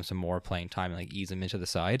more, give him some more playing time, and ease him into the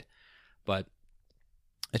side. But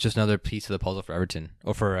it's just another piece of the puzzle for Everton,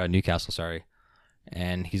 or for Newcastle, sorry.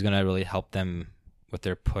 And he's going to really help them with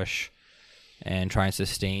their push and try and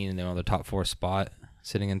sustain the top 4 spot,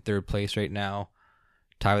 sitting in 3rd place right now.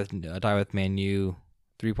 Tie with Man U,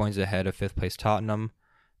 3 points ahead of 5th place Tottenham,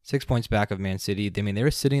 6 points back of Man City. I mean, they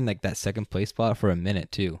were sitting that 2nd place spot for a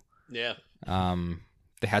minute too. Yeah.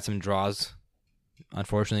 They had some draws,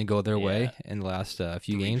 unfortunately, go their way in the last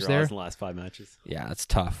few games draws there. In the last 5 matches. Yeah, it's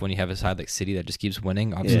tough when you have a side like City that just keeps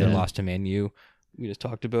winning. Obviously, their loss to Man U, we just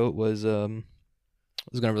talked about, was going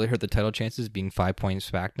to really hurt the title chances, being 5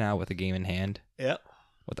 points back now with a game in hand. Yeah.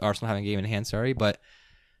 With Arsenal having a game in hand, sorry. But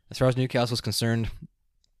as far as Newcastle is concerned,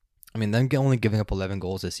 I mean, them only giving up 11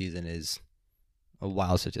 goals this season is a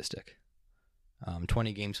wild statistic.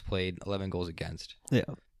 20 games played, 11 goals against. Yeah.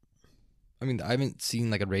 I mean, I haven't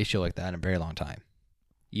seen a ratio like that in a very long time.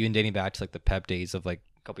 Even dating back to the Pep days of a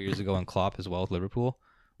couple years ago and Klopp as well with Liverpool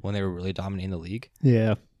when they were really dominating the league.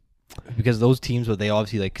 Yeah. Because those teams, they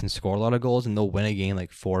obviously can score a lot of goals and they'll win a game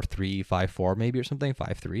 4-3, 5-4 maybe or something,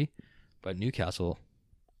 5-3. But Newcastle,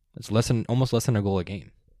 it's almost less than a goal a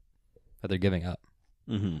game that they're giving up.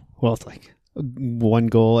 Mm-hmm. Well, it's 1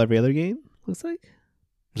 goal every other game, looks like.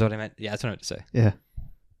 Is that what I meant? Yeah, that's what I meant to say. Yeah.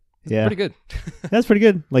 Yeah. Pretty good. That's pretty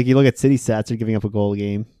good. You look at City stats, they're giving up a goal a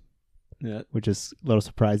game. Yeah. Which is a little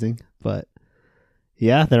surprising. But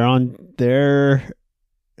yeah, they're on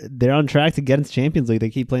track to get into Champions League. They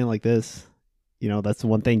keep playing like this. That's the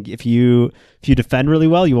one thing. If you defend really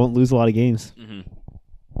well, you won't lose a lot of games. Mm-hmm.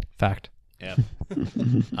 Fact. Yeah.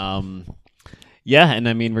 Yeah, and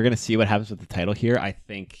I mean, we're going to see what happens with the title here. I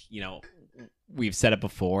think, we've said it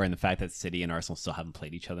before, and the fact that City and Arsenal still haven't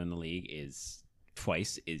played each other in the league is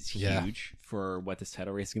huge for what this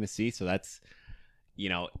title race is going to see. So that's,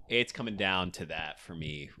 it's coming down to that for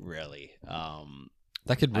me, really.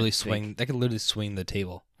 That could really swing. That could literally swing the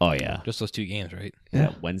table. Oh, yeah. Just those 2 games, right?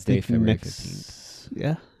 Yeah. Wednesday, February 15th.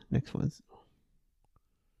 Yeah. Next Wednesday.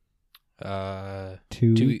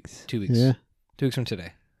 2 weeks. 2 weeks. Yeah. 2 weeks from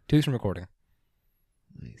today. 2 weeks from recording.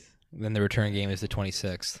 Nice. Then the return game is the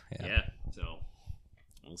 26th. Yeah. So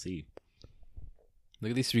we'll see. Look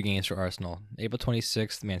at these 3 games for Arsenal. April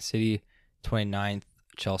 26th, Man City. 29th,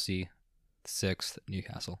 Chelsea. 6th,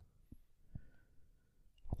 Newcastle.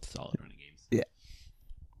 Solid run of games. Yeah.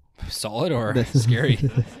 Solid or scary?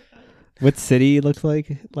 What City looks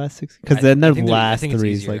like last 6? Because I then their think last it's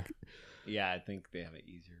 3 is easier. Yeah, I think they have an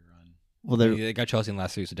easier run. Well, they got Chelsea in the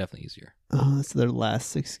last 3, so definitely easier. So their last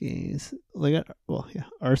 6 games. They got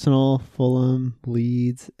Arsenal, Fulham,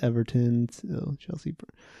 Leeds, Everton, Chelsea.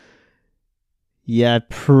 Yeah,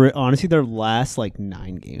 honestly, their last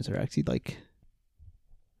 9 games are actually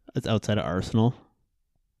it's outside of Arsenal.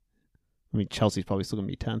 I mean, Chelsea's probably still gonna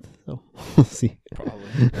be 10th, so we'll see.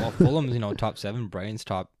 Probably. Well, Fulham's top 7, Brighton's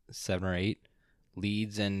top 7 or 8,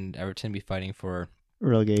 Leeds and Everton be fighting for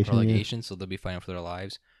relegation, so they'll be fighting for their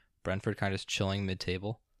lives. Brentford kind of just chilling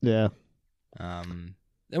mid-table. Yeah.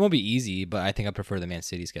 It won't be easy, but I think I prefer the Man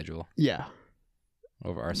City schedule Yeah.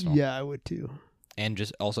 over Arsenal. Yeah, I would too. And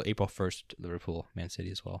just also April 1st, Liverpool, Man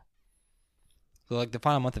City as well. So like the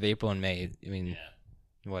final month of April and May, I mean,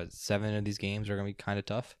 7 of these games are going to be kind of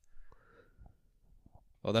tough.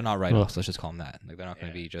 Well, they're not write-offs. Let's just call them that. Like they're not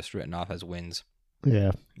going to be just written off as wins.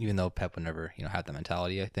 Yeah. Even though Pep would never, have that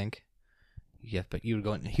mentality, I think. Yeah, but he would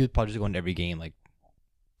probably just go into every game like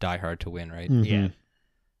die hard to win, right? Mhm. Yeah.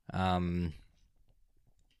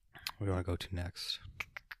 Where do you want to go to next?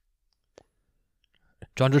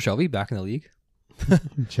 John Joe Shelby back in the league.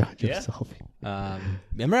 John Yeah. yourself.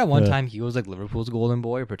 Remember at one time he was like Liverpool's golden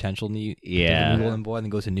boy or potential new golden boy, and then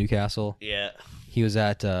goes to Newcastle. Yeah. He was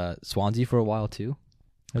at Swansea for a while too,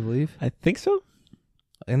 I believe. I think so.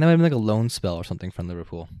 And that might have been like a loan spell or something from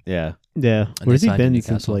Liverpool. Yeah. Yeah. And Where's they he signed to been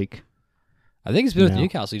since Newcastle. like? I think he's been with No.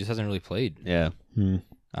 Newcastle. He just hasn't really played. Yeah.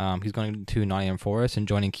 He's going to Nottingham Forest and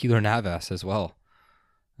joining Keylor Navas as well.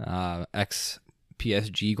 Ex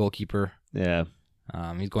PSG goalkeeper. Yeah.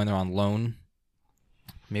 He's going there on loan.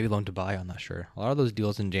 Maybe loan to buy. I'm not sure. A lot of those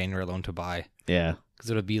deals in January are loan to buy Yeah. because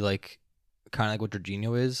it'll be like kind of like what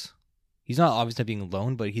Jorginho is. He's not obviously being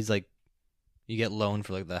loaned, but he's like you get loaned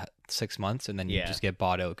for like the 6 months and then you Yeah. just get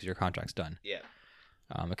bought out because your contract's done. Yeah.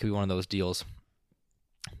 It could be one of those deals.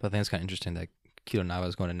 But I think it's kind of interesting that Keylor Navas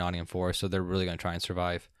is going to Nottingham Forest, so they're really going to try and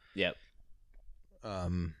survive. Yep.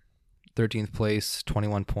 13th place,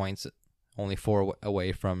 21 points, only 4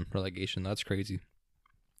 away from relegation. That's crazy.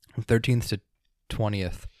 From 13th to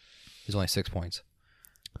 20th is only 6 points,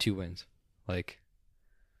 2 wins. Like,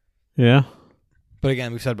 Yeah. but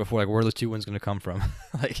again, we've said before, like, where are those 2 wins going to come from?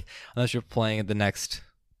 Like, unless you're playing at the next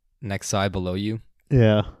side below you.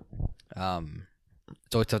 Yeah.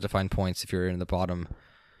 It's always tough to find points if you're in the bottom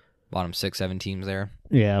 6, 7 teams there.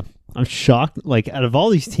 Yeah. I'm shocked. Like out of all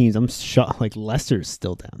these teams, I'm shocked. Like Leicester's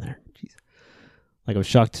still down there. Jeez. Like I'm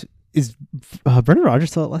shocked. Is Brendan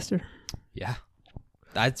Rodgers still at Leicester? Yeah.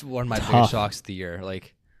 That's one of my Tough. biggest shocks of the year.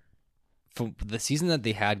 Like, from the season that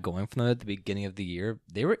they had going for them at the beginning of the year,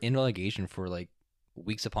 they were in relegation for like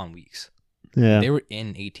weeks upon weeks. Yeah. They were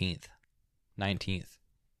in 18th, 19th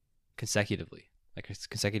consecutively, like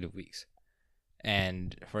consecutive weeks.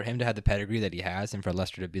 And for him to have the pedigree that he has and for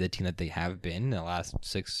Leicester to be the team that they have been in the last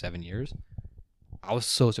 6-7 years, I was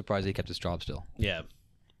so surprised he kept his job still. Yeah.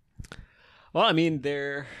 Well, I mean,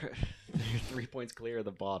 they're 3 points clear of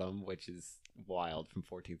the bottom, which is wild. From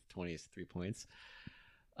 14th to 20th, 3 points.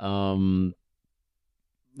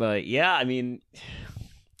 But yeah, I mean,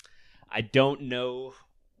 I don't know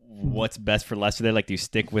what's best for Leicester. They like to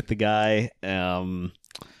stick with the guy,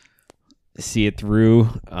 see it through.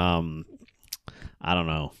 I don't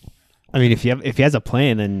know. I mean, if he has a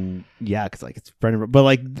plan, then yeah, because like it's Brendan. But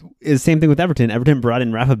like it's the same thing with Everton. Everton brought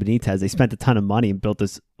in Rafa Benitez. They spent a ton of money and built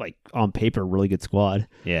this like on paper really good squad.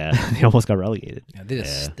 Yeah. They almost got relegated, Yeah, they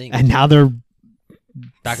just Yeah. stink. and now they're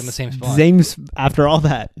Back in the same spot. After all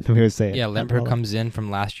that, we would say. Yeah, After Lampard all that. comes in from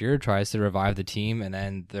last year, tries to revive the team, and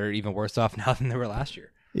then they're even worse off now than they were last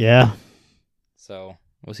year. Yeah, So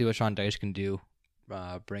we'll see what Sean Dyche can do,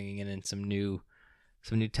 bringing in some new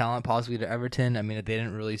talent possibly to Everton. I mean, they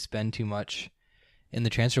didn't really spend too much in the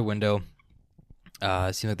transfer window.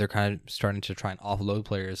 It seems like they're kind of starting to try and offload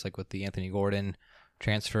players, like with the Anthony Gordon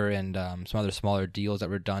transfer and some other smaller deals that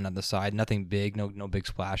were done on the side. Nothing big, no big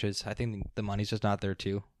splashes. I think the money's just not there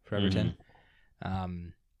too for Everton.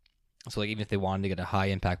 So like even if they wanted to get a high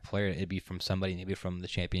impact player, it'd be from somebody maybe from the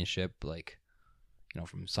Championship, like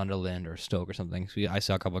from Sunderland or Stoke or something. So I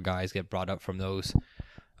saw a couple of guys get brought up from those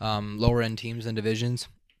lower end teams and divisions.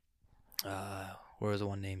 Where was the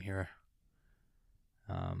one name here?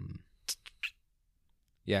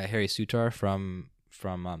 Harry Sutar from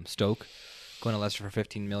Stoke, going to Leicester for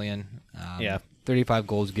 15 million. 35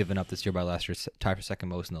 goals given up this year by Leicester, tied for second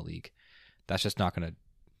most in the league. That's just not going to.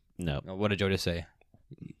 No. What did Joe just say?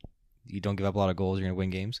 You don't give up a lot of goals, you're going to win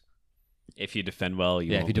games. If you defend well,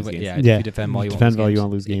 you If won't you lose games. if you defend well, you won't lose games. you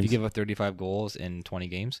won't lose games. If you give up 35 goals in 20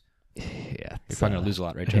 games, Yeah, you're probably going to lose a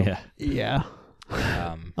lot, right, Joe? Yeah.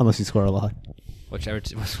 Yeah, unless you score a lot. Which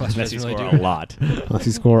Leicester Unless doesn't you really score do. a lot. Unless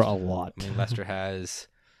you score a lot. I mean, Leicester has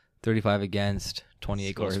 35 against,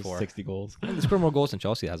 28 goals Scores for. 60 goals. They scored more goals than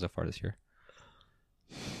Chelsea has so far this year.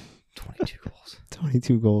 22 goals.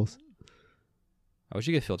 22 goals. I wish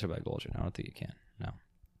you could filter by goals right now. I don't think you can. No.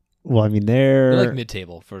 Well, I mean, They're they're like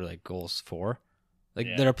mid-table for like goals for. Like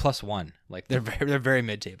Yeah. they're a +1. Like they're very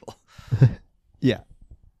mid-table.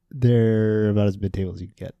 they're about as mid-table as you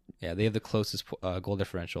can get. Yeah, they have the closest goal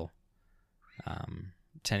differential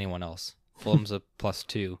to anyone else. Fulham's a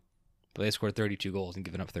 +2, but they scored 32 goals and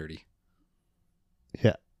given up 30.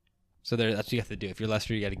 Yeah. So that's what you have to do. If you're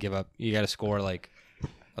Leicester, you got to give up. You got to score like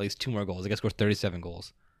least 2 more goals. They got to score 37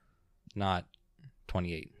 goals, not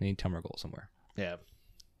 28. They need 10 more goals somewhere. Yeah.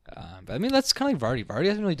 But I mean, that's kind of like Vardy. Vardy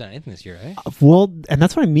hasn't really done anything this year, right? Well, and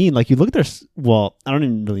that's what I mean. Like, you look at their. Well, I don't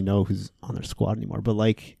even really know who's on their squad anymore, but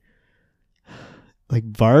like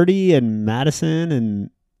Vardy and Madison, and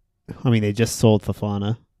I mean, they just sold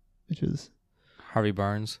Fofana, which is Harvey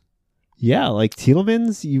Barnes. yeah, like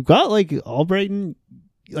Tielemans. You got like Albrighton.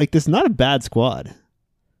 Like, this is not a bad squad.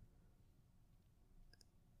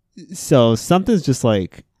 So something's just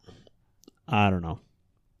like, I don't know.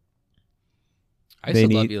 I They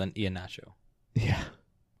still love need- Ian Nacho. Yeah.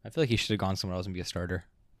 I feel like he should have gone somewhere else and be a starter.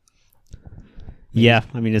 Yeah,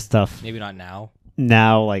 I mean, it's tough. Maybe not now.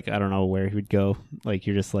 Now, like, I don't know where he would go. Like,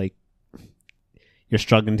 you're just like, you're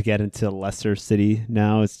struggling to get into Leicester City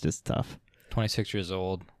now. It's just tough. 26 years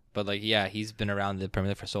old. But, like, yeah, he's been around the Premier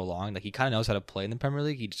League for so long. Like, he kind of knows how to play in the Premier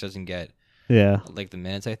League. He just doesn't get, Yeah. like, the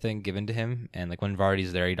minutes, I think, given to him. And, like, when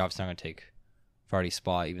Vardy's there, he's obviously not going to take Vardy's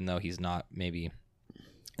spot, even though he's not maybe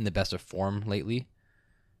in the best of form lately.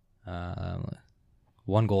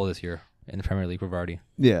 1 goal this year in the Premier League for Vardy.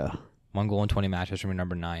 Yeah. 1 goal in 20 matches from your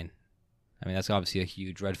number 9. I mean, that's obviously a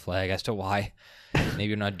huge red flag as to why maybe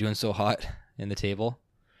you're not doing so hot in the table.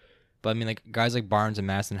 But I mean, like, guys like Barnes and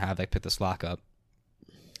Madison have like picked the slack up.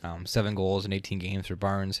 7 goals in 18 games for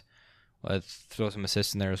Barnes. Let's throw some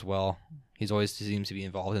assists in there as well. He's always seems to be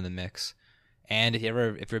involved in the mix. And if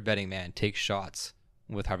you're a betting man, take shots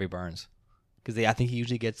with Harvey Barnes, because I think he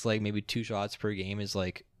usually gets like maybe 2 shots per game is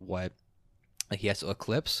like what like he has to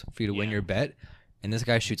eclipse for you to win your bet. And this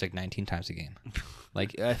guy shoots like 19 times a game.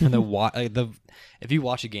 Like from if you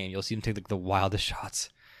watch a game, you'll see him take like the wildest shots.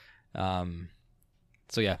 So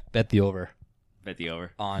yeah, bet the over Bet the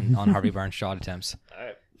over. on Harvey Barnes shot attempts. All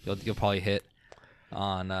right. You'll probably hit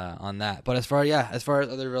on that. But as far as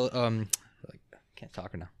other can't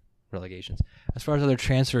talk right now, relegations. As far as other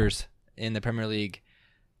transfers in the Premier League,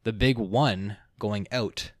 the big one going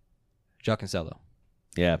out, João Cancelo,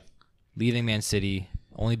 Yeah. leaving Man City,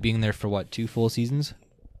 only being there for what, 2 full seasons?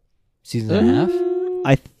 Season and a half?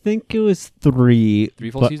 I think it was 3.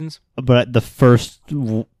 3 full but, seasons? But the first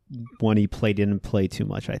one he played didn't play too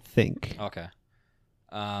much, I think. Okay.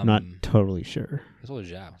 Not totally sure. It's old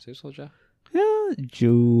João. It's old João. Yeah,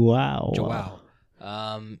 Joao.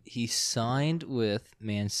 João. He signed with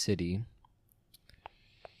Man City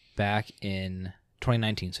back in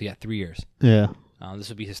 2019. So yeah, 3 years. Yeah. This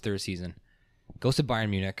would be his 3rd season. Goes to Bayern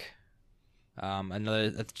Munich.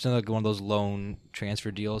 That's another one of those loan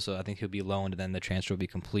transfer deals. So I think he'll be loaned, and then the transfer will be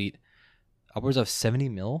complete. Upwards of 70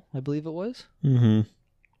 mil, I believe it was. Mm-hmm.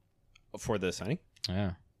 For the signing?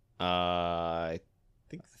 Yeah, I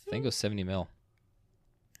think I think it was 70 mil.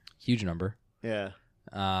 Huge number. Yeah.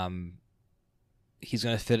 He's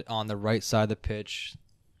going to fit on the right side of the pitch,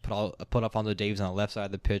 put up on the Daves on the left side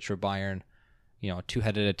of the pitch for Bayern. You know,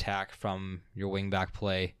 2-headed attack from your wing back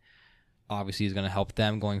play. Obviously, he's going to help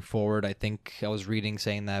them going forward. I think I was reading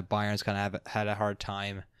saying that Bayern's kind of had a hard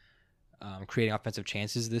time creating offensive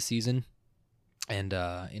chances this season and,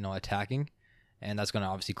 attacking. And that's going to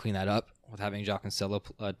obviously clean that up with having João Cancelo,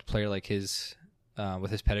 a player like his,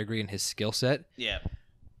 with his pedigree and his skill set. Yeah.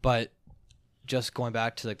 But just going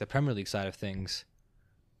back to like the Premier League side of things,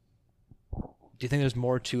 do you think there's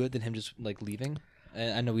more to it than him just like leaving?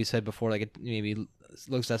 And I know we said before, like, it maybe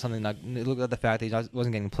looks at something like, look at the fact that he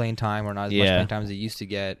wasn't getting playing time or not as much playing time as he used to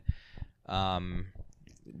get.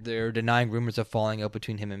 They're denying rumors of falling out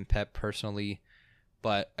between him and Pep personally,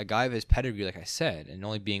 but a guy of his pedigree, like I said, and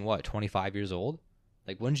only being 25 years old,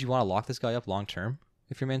 like, wouldn't you want to lock this guy up long term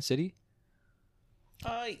if you're Man City?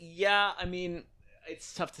 Yeah. I mean,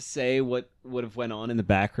 it's tough to say what would have went on in the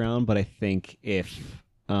background, but I think if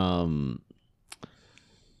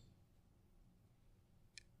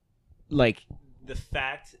like the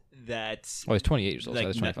fact that He's 28 years old. So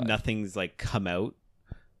like he's 25. nothing's like come out,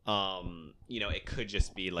 it could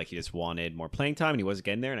just be like he just wanted more playing time and he wasn't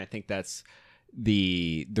getting there, and I think that's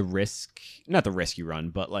the risk, not the risk you run,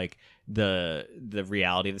 but like the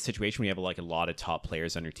reality of the situation when you have like a lot of top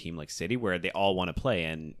players on your team like City, where they all want to play,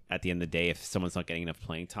 and at the end of the day, if someone's not getting enough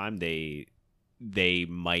playing time, they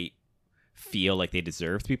might feel like they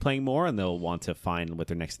deserve to be playing more, and they'll want to find what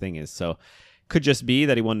their next thing is. So could just be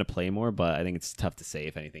that he wanted to play more, but I think it's tough to say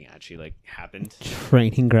if anything actually like happened.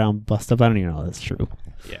 Training ground bust up. I don't even know if that's true.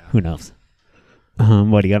 Yeah. Who knows?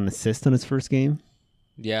 What, he got an assist on his first game?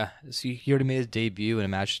 Yeah, so he already made his debut in a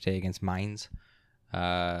match today against Mainz.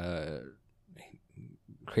 Creates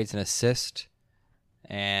an assist,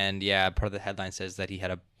 and yeah, part of the headline says that he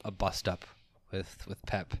had a bust up with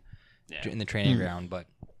Pep in the training ground. But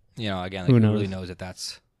again, like, who really knows if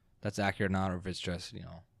that's accurate or not, or if it's just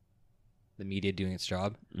the media doing its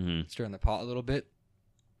job, Mm-hmm. stirring the pot a little bit.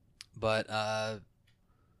 But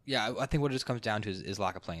yeah, I think what it just comes down to is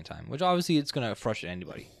lack of playing time, which obviously it's going to frustrate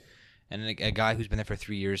anybody. And a guy who's been there for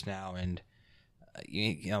 3 years now, and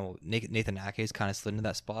you know Nathan Ake's kind of slid into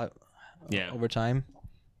that spot over time.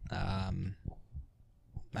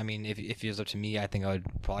 I mean, if it was up to me, I think I would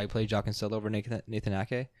probably play Jock and Sell over Nathan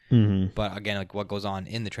Ake. Mm-hmm. But again, like what goes on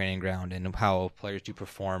in the training ground and how players do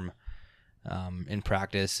perform in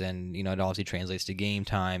practice, and you know, it obviously translates to game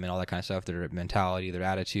time and all that kind of stuff. Their mentality, their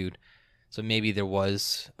attitude. So maybe there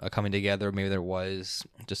was a coming together. Maybe there was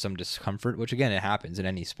just some discomfort, which again, it happens in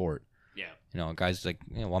any sport. Yeah. You know, guys like,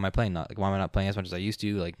 you know, why am I playing? Why am I not playing as much as I used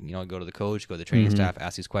to? Like, you know, go to the coach, go to the training staff,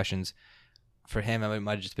 ask these questions. For him, it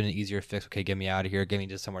might have just been an easier fix. Okay, get me out of here. Get me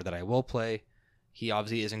to somewhere that I will play. He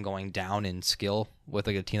obviously isn't going down in skill with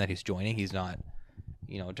like a team that he's joining. He's not,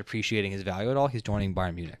 you know, depreciating his value at all. He's joining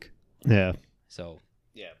Bayern Munich. Yeah. So,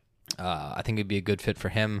 Yeah. I think it'd be a good fit for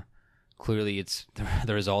him. Clearly, it's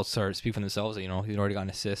the results speak for themselves. You know, he's already got an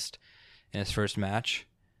assist in his first match,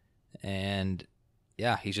 and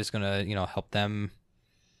yeah, he's just gonna, you know, help them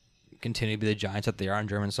continue to be the giants that they are in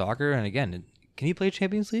German soccer. And again, can he play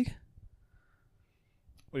Champions League?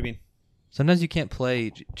 What do you mean? Sometimes you can't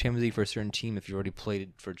play Champions League for a certain team if you already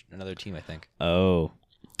played for another team, I think. Oh,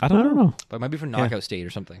 I don't know. But it might be for knockout stage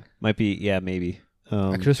or something. might be. Yeah, maybe.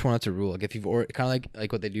 I could have sworn that's a rule. Like if you've already, kind of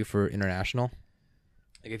like what they do for international.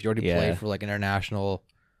 Like if you already play for like international,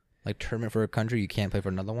 like tournament for a country, you can't play for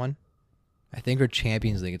another one. I think for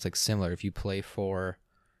Champions League, it's like similar. If you play for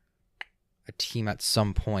a team at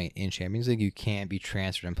some point in Champions League, you can't be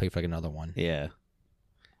transferred and play for like another one. Yeah.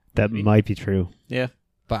 That might be true. Yeah.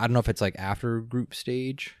 But I don't know if it's like after group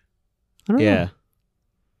stage. I don't Yeah.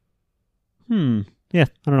 know. Yeah,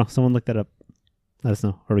 I don't know. Someone look that up. Let us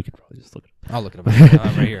know. Or we could probably just look it I'll look it up.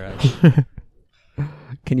 I'm right here. up.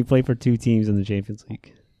 Can you play for two teams in the Champions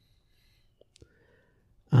League?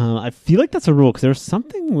 I feel like that's a rule because there's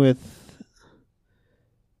something with...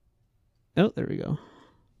 Oh, there we go.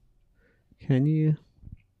 Can you...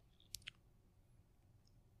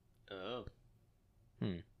 Oh.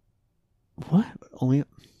 What? Only...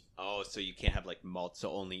 Oh, so you can't have like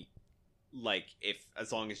so only like if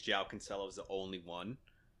as long as João Cancelo is the only one,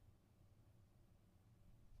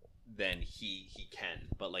 then he can.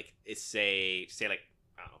 But like it's say like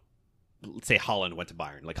I don't know, let's say Holland went to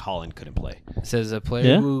Bayern, like Holland couldn't play. It says a player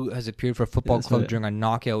Yeah? who has appeared for a football that's club what during a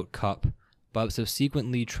knockout cup, but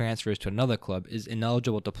subsequently transfers to another club, is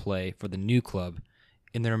ineligible to play for the new club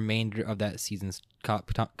in the remainder of that season's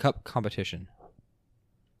cup competition.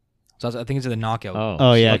 So I think it's the knockout.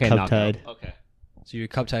 Oh, yeah, okay, cup knockout. tied. Okay. So your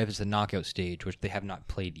cup tie is the knockout stage, which they have not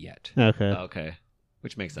played yet. Okay. Okay.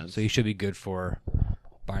 Which makes sense. So you should be good for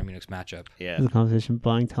Bayern Munich's matchup. yeah. The competition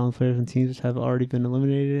buying talent players and teams which have already been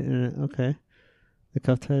eliminated. And okay. The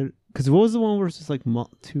cup tied. Because what was the one where it's just like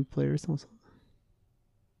two players?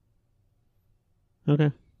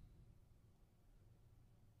 Okay.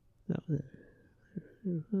 That was it.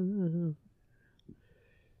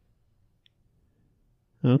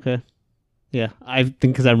 Okay. Yeah, I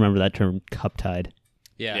think because I remember that term, cup tied.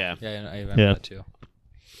 Yeah, I remember Yeah. that too.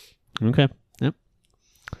 Okay. Yep.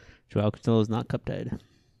 João Cancelo is not cup tied.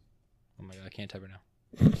 Oh my god, I can't type right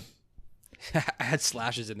now. I had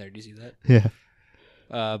slashes in there. Do you see that? Yeah.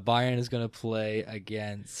 Bayern is going to play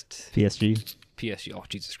against PSG. PSG. Oh,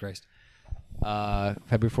 Jesus Christ.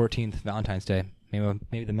 February 14th, Valentine's Day.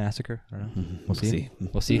 Maybe the massacre. I don't know. We'll see.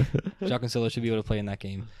 We'll see. João Cancelo should be able to play in that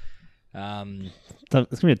game. It's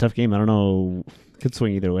gonna be a tough game. I don't know. Could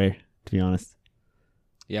swing either way, to be honest.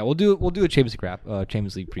 Yeah, we'll do a Champions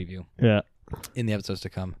League preview Yeah. in the episodes to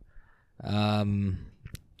come. But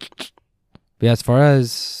yeah, as far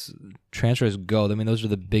as transfers go, I mean, those are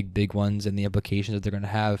the big ones and the implications that they're going to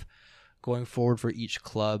have going forward for each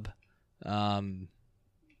club.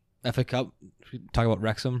 FA Cup, talk about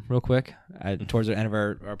Wrexham real quick. Towards the end of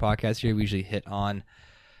our podcast here, we usually hit on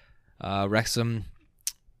Wrexham,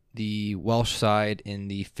 the Welsh side in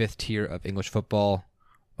the 5th tier of English football,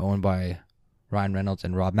 owned by Ryan Reynolds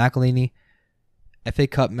and Rob McElhenney. FA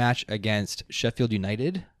Cup match against Sheffield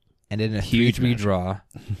United, and in a 3-3 draw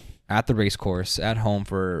at the racecourse at home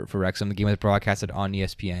for Wrexham. The game was broadcasted on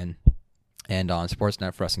ESPN and on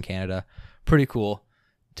Sportsnet for us in Canada. Pretty cool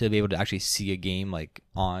to be able to actually see a game like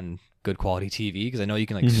on good quality TV, because I know you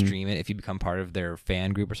can like stream it if you become part of their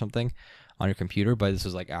fan group or something on your computer, but this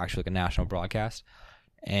was like actually like a national broadcast.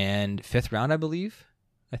 And 5th round,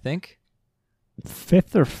 I think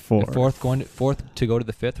 5th or 4th? Fourth to go to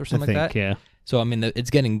the 5th or something like that. Yeah. So I mean,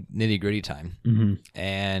 it's getting nitty gritty time,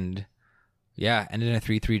 and yeah, ended in a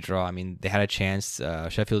 3-3 draw. I mean, they had a chance.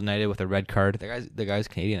 Sheffield United with a red card. The guy's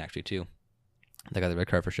Canadian actually too. That got the red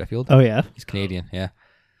card for Sheffield. Oh yeah. He's Canadian. Yeah,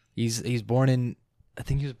 he's born in. I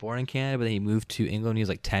think he was born in Canada, but then he moved to England when he was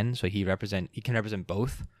like 10. So he can represent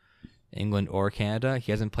both England or Canada.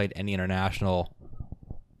 He hasn't played any international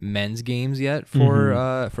men's games yet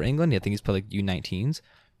for England. I think he's played like U19s,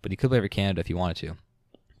 but he could play for Canada if he wanted to.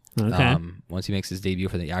 Okay. Once he makes his debut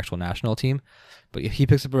for the actual national team. But if he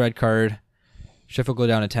picks up a red card, Sheffield go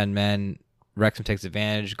down to 10 men. Wrexham takes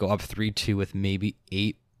advantage, go up 3-2 with maybe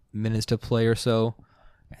 8 minutes to play or so.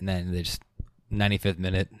 And then they just 95th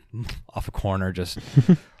minute off a corner, just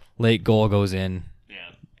late goal goes in.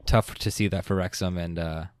 Yeah. Tough to see that for Wrexham. And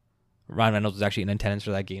Ryan Reynolds was actually in attendance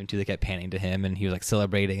for that game too. They kept panning to him, and he was like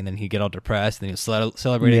celebrating, and then he'd get all depressed, and he was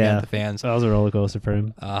celebrating again with the fans. That was a roller coaster for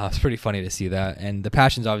him. It's pretty funny to see that, and the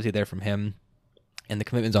passion's obviously there from him, and the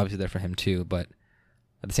commitment's obviously there for him too. But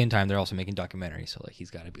at the same time, they're also making documentaries, so like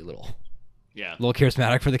he's got to be a little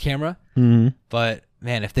charismatic for the camera. Mm-hmm. But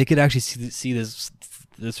man, if they could actually see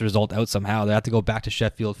this result out somehow, they have to go back to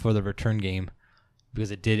Sheffield for the return game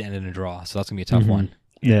because it did end in a draw. So that's gonna be a tough one.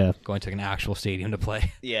 Yeah. Going to an actual stadium to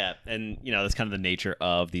play. Yeah, and that's kind of the nature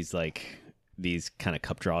of these kind of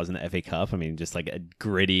cup draws in the FA Cup. I mean, just like a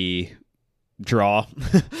gritty draw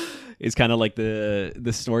is kind of like the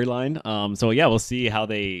storyline. So yeah, we'll see how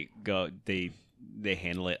they go. They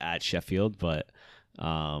handle it at Sheffield, but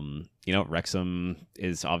Wrexham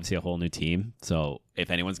is obviously a whole new team. So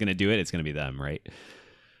if anyone's going to do it, it's going to be them, right?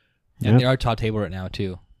 And they are top table right now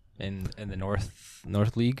too, in the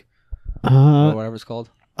North League, or whatever it's called.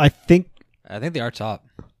 I think they are top.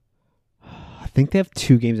 I think they have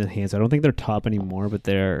 2 games in hand. So I don't think they're top anymore, but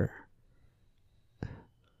they're.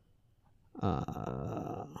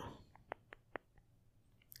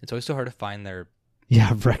 It's always so hard to find their.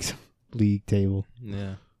 Yeah, Wrexham league table.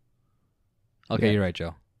 Yeah. Okay, Yeah. You're right,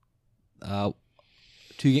 Joe.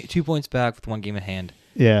 2 points back with 1 game in hand.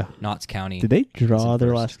 Yeah. Notts County. Did they is draw in their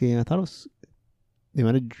first. last game? I thought it was. They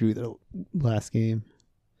might have drew their last game.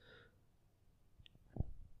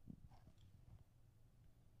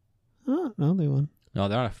 Oh, no, they won. No,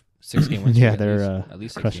 they're on a 6-game win. Yeah, streak, they're at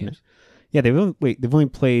least 6 crushing games. Yeah, they've only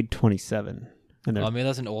played 27, and they're Oh, maybe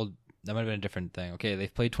that's an old. That might have been a different thing. Okay,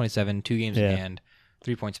 they've played 27, 2 games Yeah. in hand,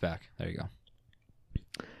 3 points back. There you go.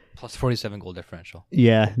 Plus 47 goal differential.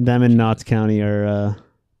 yeah, them and Notts County are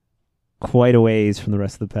quite a ways from the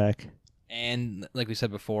rest of the pack. And like we said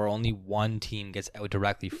before, only 1 team gets out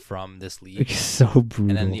directly from this league, It's so brutal.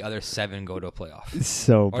 and then the other 7 go to a playoff. It's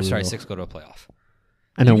so Or brutal. sorry, 6 go to a playoff.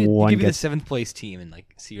 and You then give one you the gets 7th place team and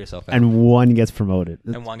like see yourself out. and one gets promoted.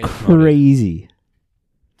 That's And one gets promoted. crazy.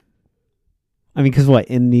 I mean, because what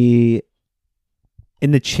in the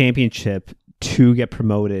championship, 2 get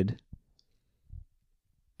promoted,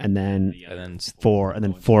 and then And then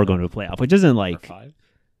 4 going to a playoff, which isn't like 5.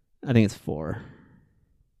 I think it's 4.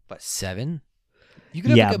 but 7. You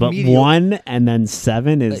could have Yeah, like a but mediocre, 1 and then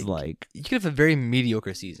 7 is like you could have a very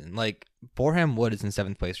mediocre season. Like Boreham Wood is in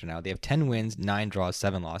 7th place right now. They have 10 wins, 9 draws,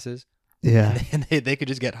 7 losses, yeah. and they could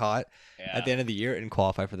just get hot Yeah. at the end of the year and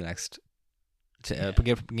qualify for the next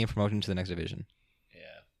gain promotion to the next division. Yeah.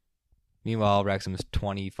 Meanwhile, Wrexham is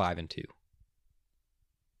 25-2.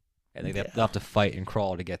 I think they'll have to fight and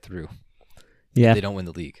crawl to get through. Yeah. If they don't win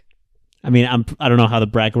the league. I mean, I don't know how the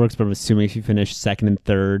bracket works, but I'm assuming if you finish 2nd and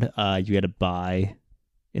 3rd, you get a bye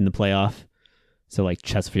in the playoff. So like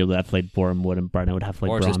Chesterfield would have played Boreham Wood and Barnet would have played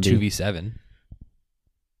Or it's just Bromby. 2v7.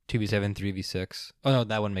 2v7, 3v6. Oh, no,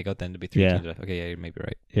 that wouldn't make out then to be 3 Yeah. teams. Okay, yeah, you may be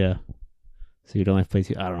right. Yeah. So you don't have to play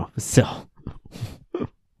 2. I don't know. But still.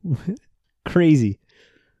 Crazy.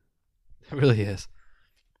 It really is.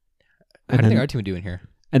 How And do you think then- our team would do in here?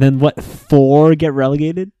 And then what? 4 get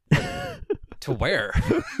relegated? To where?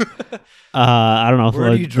 I don't know.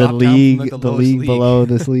 Where do you the drop down from, league, like, the the lowest league league? below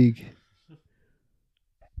this league.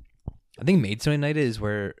 I think Maidstone United is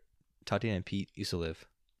where Tatiana and Pete used to live.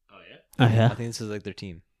 Oh yeah. Oh I yeah. think this is like their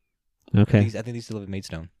team. Okay. I think they used to live in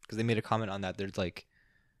Maidstone because they made a comment on that. There's like,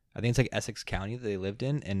 I think it's like Essex County that they lived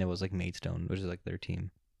in, and it was like Maidstone, which is like their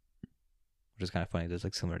team, which is kind of funny. There's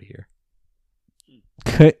like similar to here.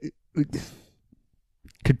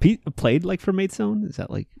 Could Pete have played like for Maidstone? Is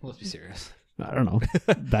that like Let's be serious. I don't know.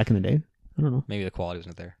 Back in the day, I don't know. Maybe the quality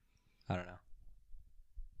wasn't there. I don't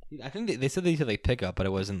know. I think they said they used to like pick up, but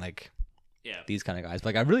it wasn't like Yeah. these kind of guys. But,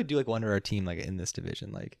 like I really do like wonder our team like in this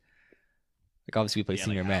division. Like obviously we play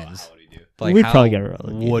senior men's. How would he do? But like, We'd how probably get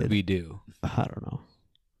relegated. would we do? I don't know.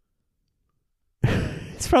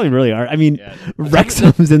 It's probably really hard. I mean, Yeah.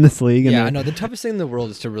 Wrexham's in this league. And Yeah, they're- I know the toughest thing in the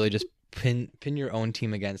world is to really just pin your own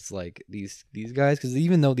team against like these guys, because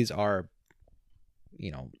even though these are,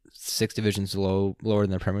 6 divisions lower than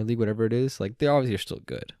the Premier League, whatever it is, like they obviously are still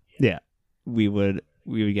good. Yeah, we would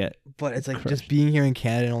we would get. But it's like crushed. just being here in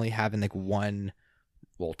Canada and only having like one,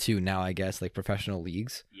 well, two now, I guess, like professional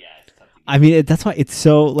leagues. Yeah. I mean, that's why it's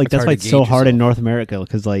so like It's that's hard why to it's so gauge hard in yourself. North America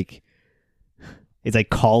because like it's like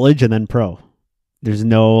college and then pro. There's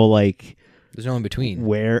no like There's no in between.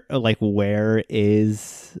 where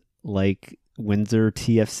is like Windsor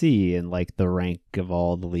TFC and like the rank of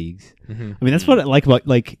all the leagues. Mm-hmm. I mean, that's what I like about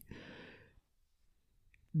like.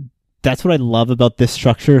 That's what I love about this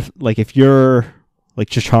structure. Like, if you're like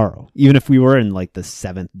Chicharo, even if we were in like the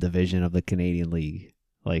 7th division of the Canadian League,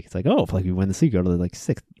 like it's like, oh, if like we win this league, go to like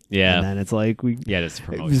 6th, Yeah. and then it's like we. Yeah, it's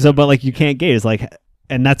promotion. So, but like you can't gauge. It's like,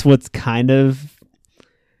 and that's what's kind of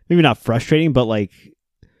maybe not frustrating, but like,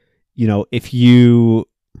 you know, if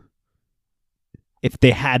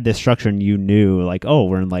they had this structure and you knew like, oh,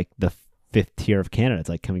 we're in like the 5th tier of Canada, it's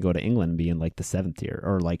like, can we go to England and be in like the 7th tier,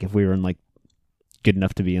 or like if we were in like good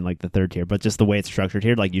enough to be in like the 3rd tier, but just the way it's structured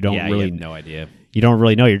here, like you don't you really have no idea. you don't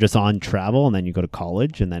really know. You're just on travel, and then you go to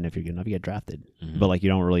college, and then if you're good enough, you get drafted. Mhm. But like you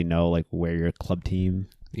don't really know like where your club team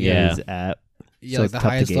Yeah. is at. Yeah, So like it's the tough to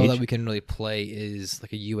highest level gauge. that we can really play is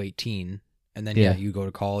like a U18, and then Yeah. you go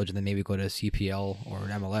to college, and then maybe go to CPL or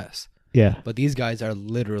an MLS. Yeah, But these guys are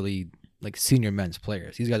literally like senior men's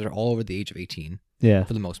players. These guys are all over the age of 18 yeah,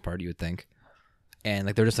 for the most part, you would think. And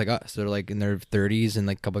like they're just like us. They're like in their 30s and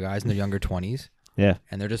like a couple guys in their younger 20s, yeah,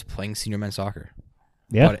 and they're just playing senior men's soccer.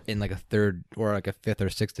 yeah, But in like a 3rd or like a 5th or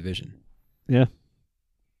 6th division. yeah.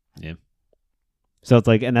 Yeah. So it's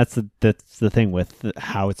like, and that's the thing with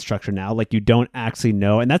how it's structured now. Like you don't actually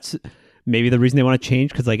know, and that's maybe the reason they want to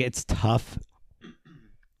change, because like it's tough.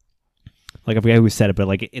 Like I forget who said it, but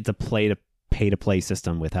like it's a pay to play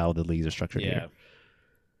system with how the leagues are structured here.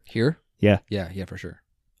 Here? Yeah. Yeah, for sure.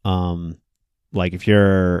 Like if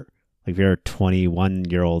you're a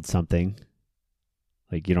 21-year-old something,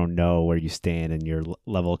 like you don't know where you stand in your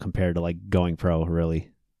level compared to like going pro, really,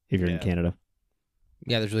 if you're in Yeah. Canada.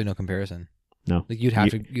 Yeah, there's really no comparison. No. Like you'd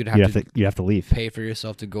have You have to leave. pay for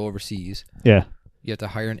yourself to go overseas. Yeah. You have to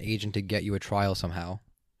hire an agent to get you a trial somehow,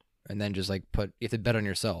 and then just like you have to bet on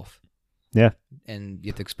yourself. Yeah. And you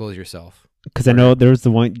have to expose yourself. Because I know there was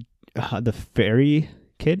the one, the Ferry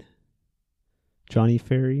kid, Johnny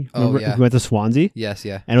Ferry. Oh, Remember? yeah. He went to Swansea, Yes,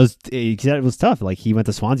 yeah. and he said it was tough. Like he went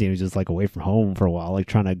to Swansea and he was just like away from home for a while, like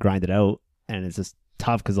trying to grind it out, and it's just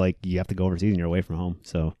tough because like you have to go overseas and you're away from home.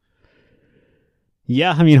 So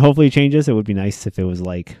yeah, I mean, hopefully it changes. It would be nice if it was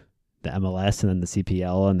like the MLS and then the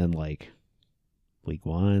CPL and then like League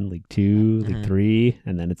 1, League 2, League Mhm. 3,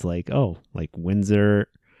 and then it's like, oh, like Windsor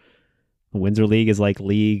League is like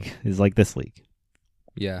this league.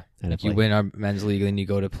 Yeah. And Like if you like, win our men's league, then you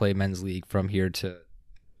go to play men's league from here to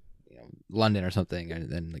London or something, and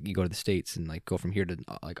then like you go to the States and like go from here to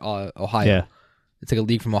like Ohio. yeah, It's like a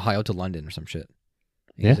league from Ohio to London or some shit.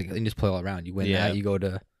 And Yeah. you just play all around. You win Yeah. that, you go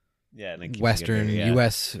to Yeah. And then Western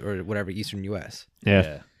US or whatever, Eastern US.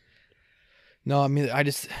 yeah, No, I mean,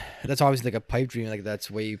 that's obviously like a pipe dream. Like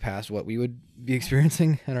that's way past what we would be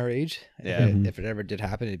experiencing at our age. Yeah. If it ever did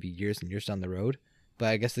happen, it'd be years and years down the road. But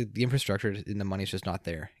I guess the infrastructure and the money's just not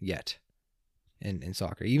there yet in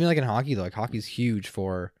soccer. Even like in hockey though, like hockey's huge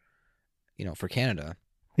for Canada.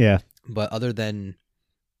 yeah, But other than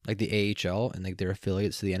like the AHL and like their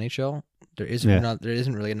affiliates to the NHL, there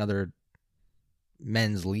isn't really another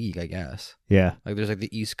men's league, I guess. yeah. Like there's like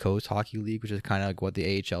the East Coast Hockey League, which is kind of like what the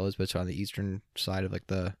AHL is, but it's on the eastern side of like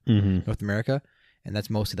the Mm-hmm. North America, and that's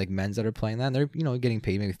mostly like men's that are playing that. And they're getting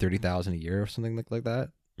paid maybe $30,000 a year or something like that.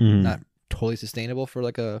 Mm-hmm. Not totally sustainable for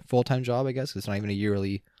like a full time job, I guess. It's not even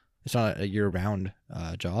it's not a year round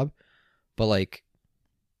job, but like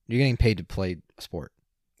you're getting paid to play a sport.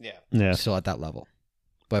 Yeah, Still at that level.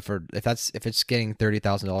 But if it's getting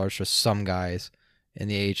 $30,000 for some guys in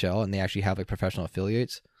the AHL and they actually have like professional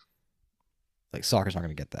affiliates, like soccer's not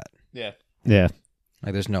going to get that. Yeah. yeah.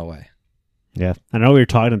 Like there's no way. Yeah, I know we were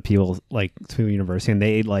talking to people like to university, and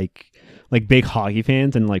they like big hockey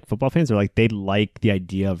fans and like football fans are like they like the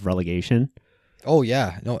idea of relegation Oh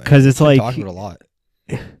yeah, no, 'Cause it's we've like- talked about it a lot.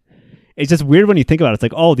 it's just weird when you think about it. It's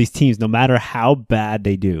like, oh, these teams, no matter how bad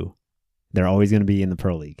they do, they're always going to be in the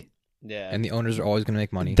pro league. Yeah. And the owners are always going to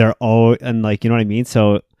make money. They're all and like, you know what I mean.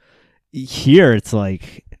 So here it's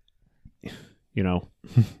like,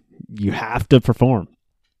 you have to perform.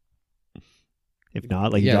 If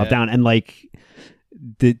not, like you Yeah. drop down, and like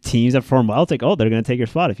the teams that perform well, it's like, oh, they're going to take your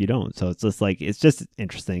spot if you don't. So it's just like it's just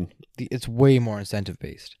interesting. It's way more incentive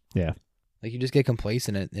based. Yeah. Like you just get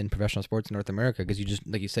complacent in professional sports in North America because you just,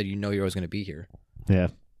 like you said, you're always going to be here. Yeah,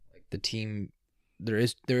 Like the team, there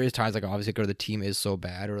is times like obviously the team is so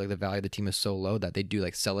bad or like the value of the team is so low that they do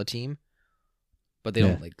like sell a team, but they Yeah.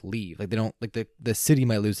 don't like leave. Like they don't like the city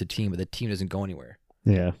might lose the team, but the team doesn't go anywhere.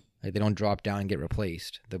 Yeah. Like they don't drop down and get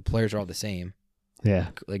replaced. The players are all the same. Yeah.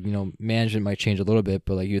 Like, you know, management might change a little bit,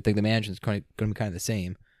 but like you'd think the management's going to be kind of the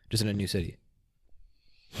same, just in a new city.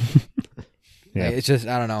 Yeah. Like, it's just,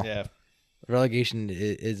 I don't know. Yeah. Relegation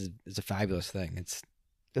is a fabulous thing.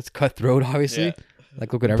 It's cutthroat, obviously. Yeah.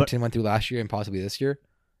 Like look what Everton went through last year and possibly this year,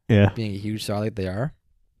 Yeah. being a huge star like they are.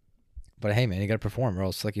 But hey, man, you got to perform, or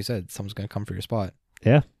else, like you said, someone's going to come for your spot.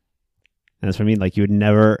 And that's what I mean. Like you would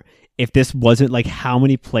never, if this wasn't like how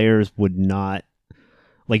many players would not,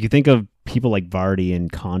 like you think of people like Vardy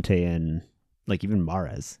and Conte and like even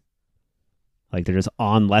Mahrez. Like they're just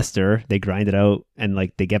on Leicester, they grind it out and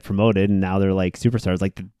like they get promoted and now they're like superstars.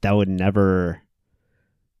 Like that would never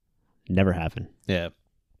happen. Yeah.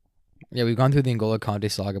 Yeah, we've gone through the N'Golo Conte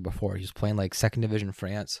saga before. He was playing like second division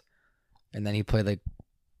France, and then he played like,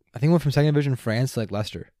 I think he went from second division France to like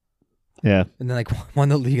Leicester, Yeah. and then like won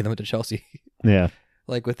the league and then went to Chelsea. Yeah.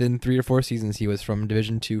 Like within 3 or 4 seasons, he was from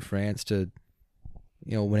Division 2 France to,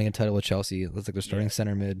 you know, winning a title with Chelsea. It was like their starting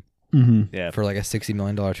center mid Mm-hmm. Yeah. for like a $60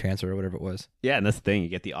 million transfer or whatever it was. Yeah, and that's the thing. You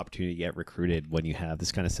get the opportunity to get recruited when you have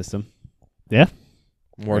this kind of system. More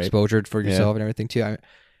Right. exposure for Yeah. yourself and everything too.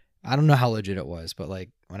 I don't know how legit it was, but like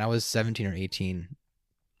when I was 17 or 18,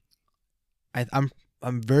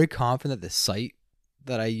 I'm very confident that the site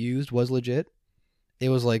that I used was legit. It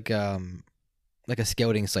was like a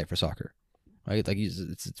scouting site for soccer, right? Like it's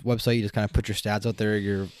a website. You just kind of put your stats out there,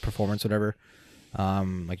 your performance, whatever,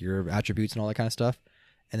 like your attributes and all that kind of stuff,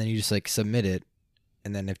 and then you just like submit it.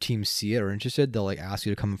 And then if teams see it or are interested, they'll like ask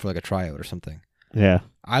you to come in for like a tryout or something. Yeah.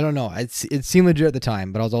 I don't know. It seemed legit at the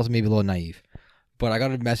time, but I was also maybe a little naive. But I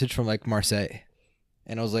got a message from like Marseille,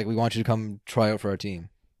 and I was like, "We want you to come try out for our team,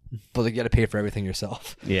 but like, you got to pay for everything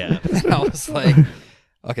yourself." Yeah. And I was like,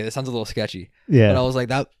 "Okay, this sounds a little sketchy." But I Yeah. was like,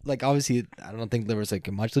 "That like obviously, I don't think there was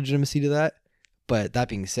like much legitimacy to that." But that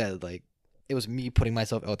being said, like it was me putting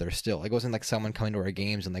myself out there still. Like it wasn't like someone coming to our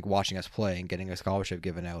games and like watching us play and getting a scholarship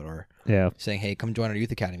given out or Yeah. saying, "Hey, come join our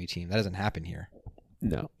youth academy team." That doesn't happen here.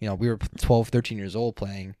 No. You know, we were 12, 13 years old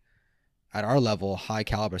playing at our level, high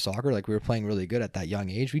caliber soccer. Like we were playing really good at that young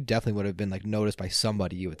age. We definitely would have been like noticed by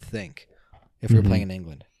somebody, you would think, if we were Mhm. playing in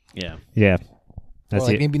England. Yeah. Yeah. Or That's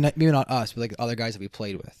like it. maybe not us, but like other guys that we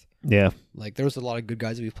played with. Yeah. Like there was a lot of good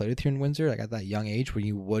guys that we played with here in Windsor, like at that young age where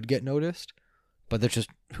you would get noticed. But there's just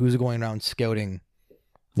who's going around scouting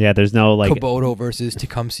Yeah. There's no like, Kobodo versus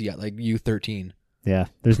Tecumseh at like U13. yeah.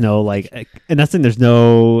 There's no like, and that's the thing. There's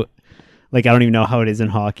no, like, I don't even know how it is in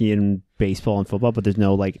hockey and baseball and football, but there's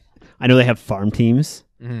no like, I know they have farm teams,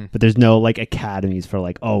 Mm-hmm. but there's no like academies for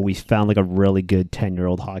like, oh, we found like a really good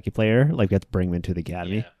 10-year-old hockey player. Like we have to bring him into the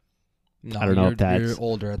academy. No, I don't know if that's- you're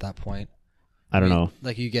older at that point. I don't mean, know.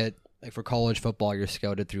 Like you get like for college football, you're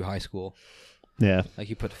scouted through high school. Yeah. Like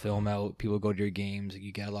you put film out, people go to your games.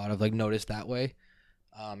 You get a lot of like notice that way.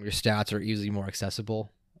 Your stats are easily more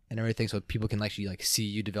accessible and everything, so people can actually like see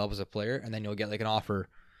you develop as a player, and then you'll get like an offer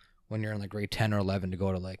when you're in like grade 10 or 11 to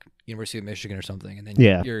go to like University of Michigan or something, and then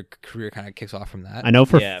Yeah. your career kind of kicks off from that. I know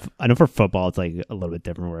for Yeah. football it's like a little bit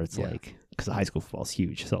different where it's Yeah. like because high school football is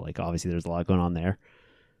huge, so like obviously there's a lot going on there.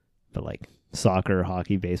 But like soccer,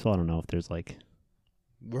 hockey, baseball, I don't know if there's like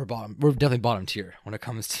We're definitely bottom tier when it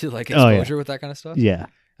comes to like Oh, yeah. exposure with that kind of stuff. yeah.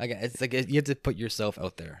 Again, it's like you have to put yourself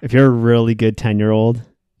out there. If you're a really good 10-year-old,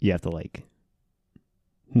 you have to like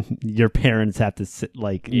your parents have to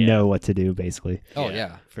Yeah. know what to do basically. Oh Yeah,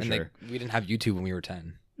 yeah, for and sure. like, we didn't have YouTube when we were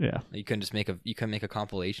 10. Yeah. You couldn't just make a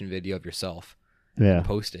compilation video of yourself, Yeah.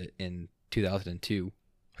 post it in 2002,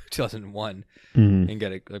 2001, Mhm. and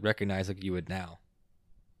get it like, recognized like you would now.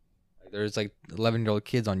 Like, there's like 11-year-old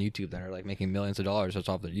kids on YouTube that are like making millions of dollars just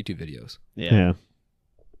off their YouTube videos. Yeah.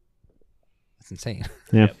 That's insane.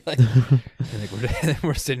 Yeah. Like, and, like,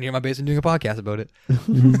 we're sitting here in my basement doing a podcast about it.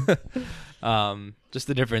 Just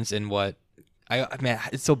the difference in what I mean,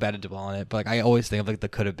 it's so bad to dwell on it, but like I always think of like the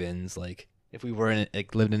could have beens, like if we were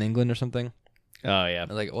like lived in England or something. Oh yeah.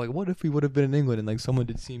 Like what if we would have been in England and like someone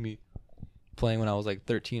did see me playing when I was like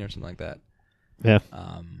 13 or something like that. Yeah. It's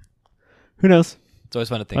Who knows? always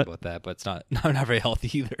fun to think about that, but it's not very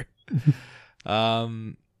healthy either.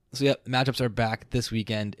 So yeah, matchups are back this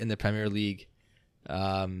weekend in the Premier League.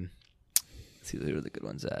 Let's see where the good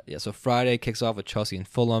ones at. Yeah, so Friday kicks off with Chelsea and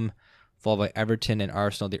Fulham, followed by Everton and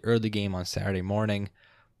Arsenal, the early game on Saturday morning.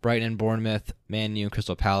 Brighton and Bournemouth, Man U and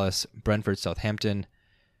Crystal Palace, Brentford, Southampton,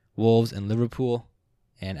 Wolves and Liverpool,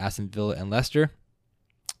 and Aston Villa and Leicester.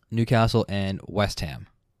 Newcastle and West Ham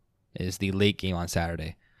is the late game on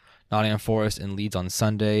Saturday. Nottingham Forest and Leeds on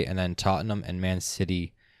Sunday, and then Tottenham and Man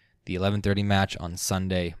City, the 11:30 match on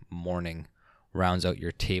Sunday morning, rounds out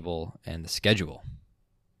your table and the schedule.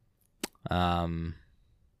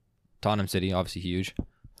 Tottenham City, obviously huge.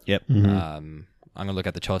 Yep. I'm gonna look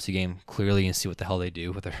at the Chelsea game clearly and see what the hell they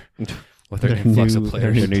do with their influx of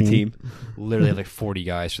players. Their new team. Literally have like 40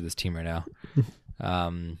 guys for this team right now.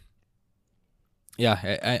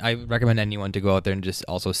 I recommend anyone to go out there and just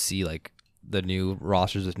also see like the new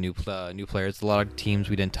rosters with new players. A lot of teams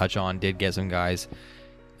we didn't touch on did get some guys,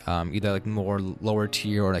 either like more lower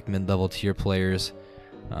tier or like mid-level tier players.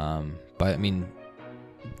 But I mean,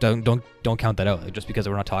 don't count that out. Like, just because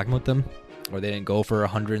we're not talking about them or they didn't go for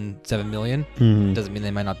 107 million doesn't mean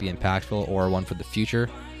they might not be impactful or one for the future.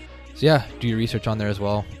 So yeah, do your research on there as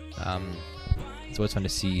well. So it's fun to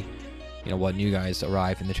see, what new guys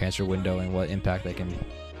arrive in the transfer window and what impact they can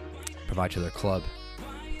provide to their club.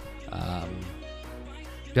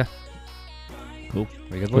 Yeah. Cool.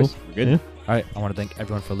 Very good, boys. We're good. Yeah. All right. I want to thank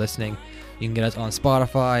everyone for listening. You can get us on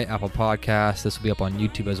Spotify, Apple Podcasts. This will be up on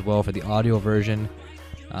YouTube as well for the audio version.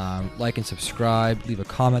 Like and subscribe. Leave a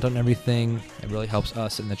comment on everything. It really helps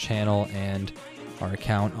us in the channel and our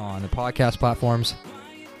account on the podcast platforms.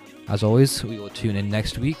 As always, we will tune in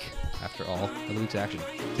next week after all of the week's action.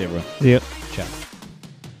 See you, everyone. Yep. Ciao.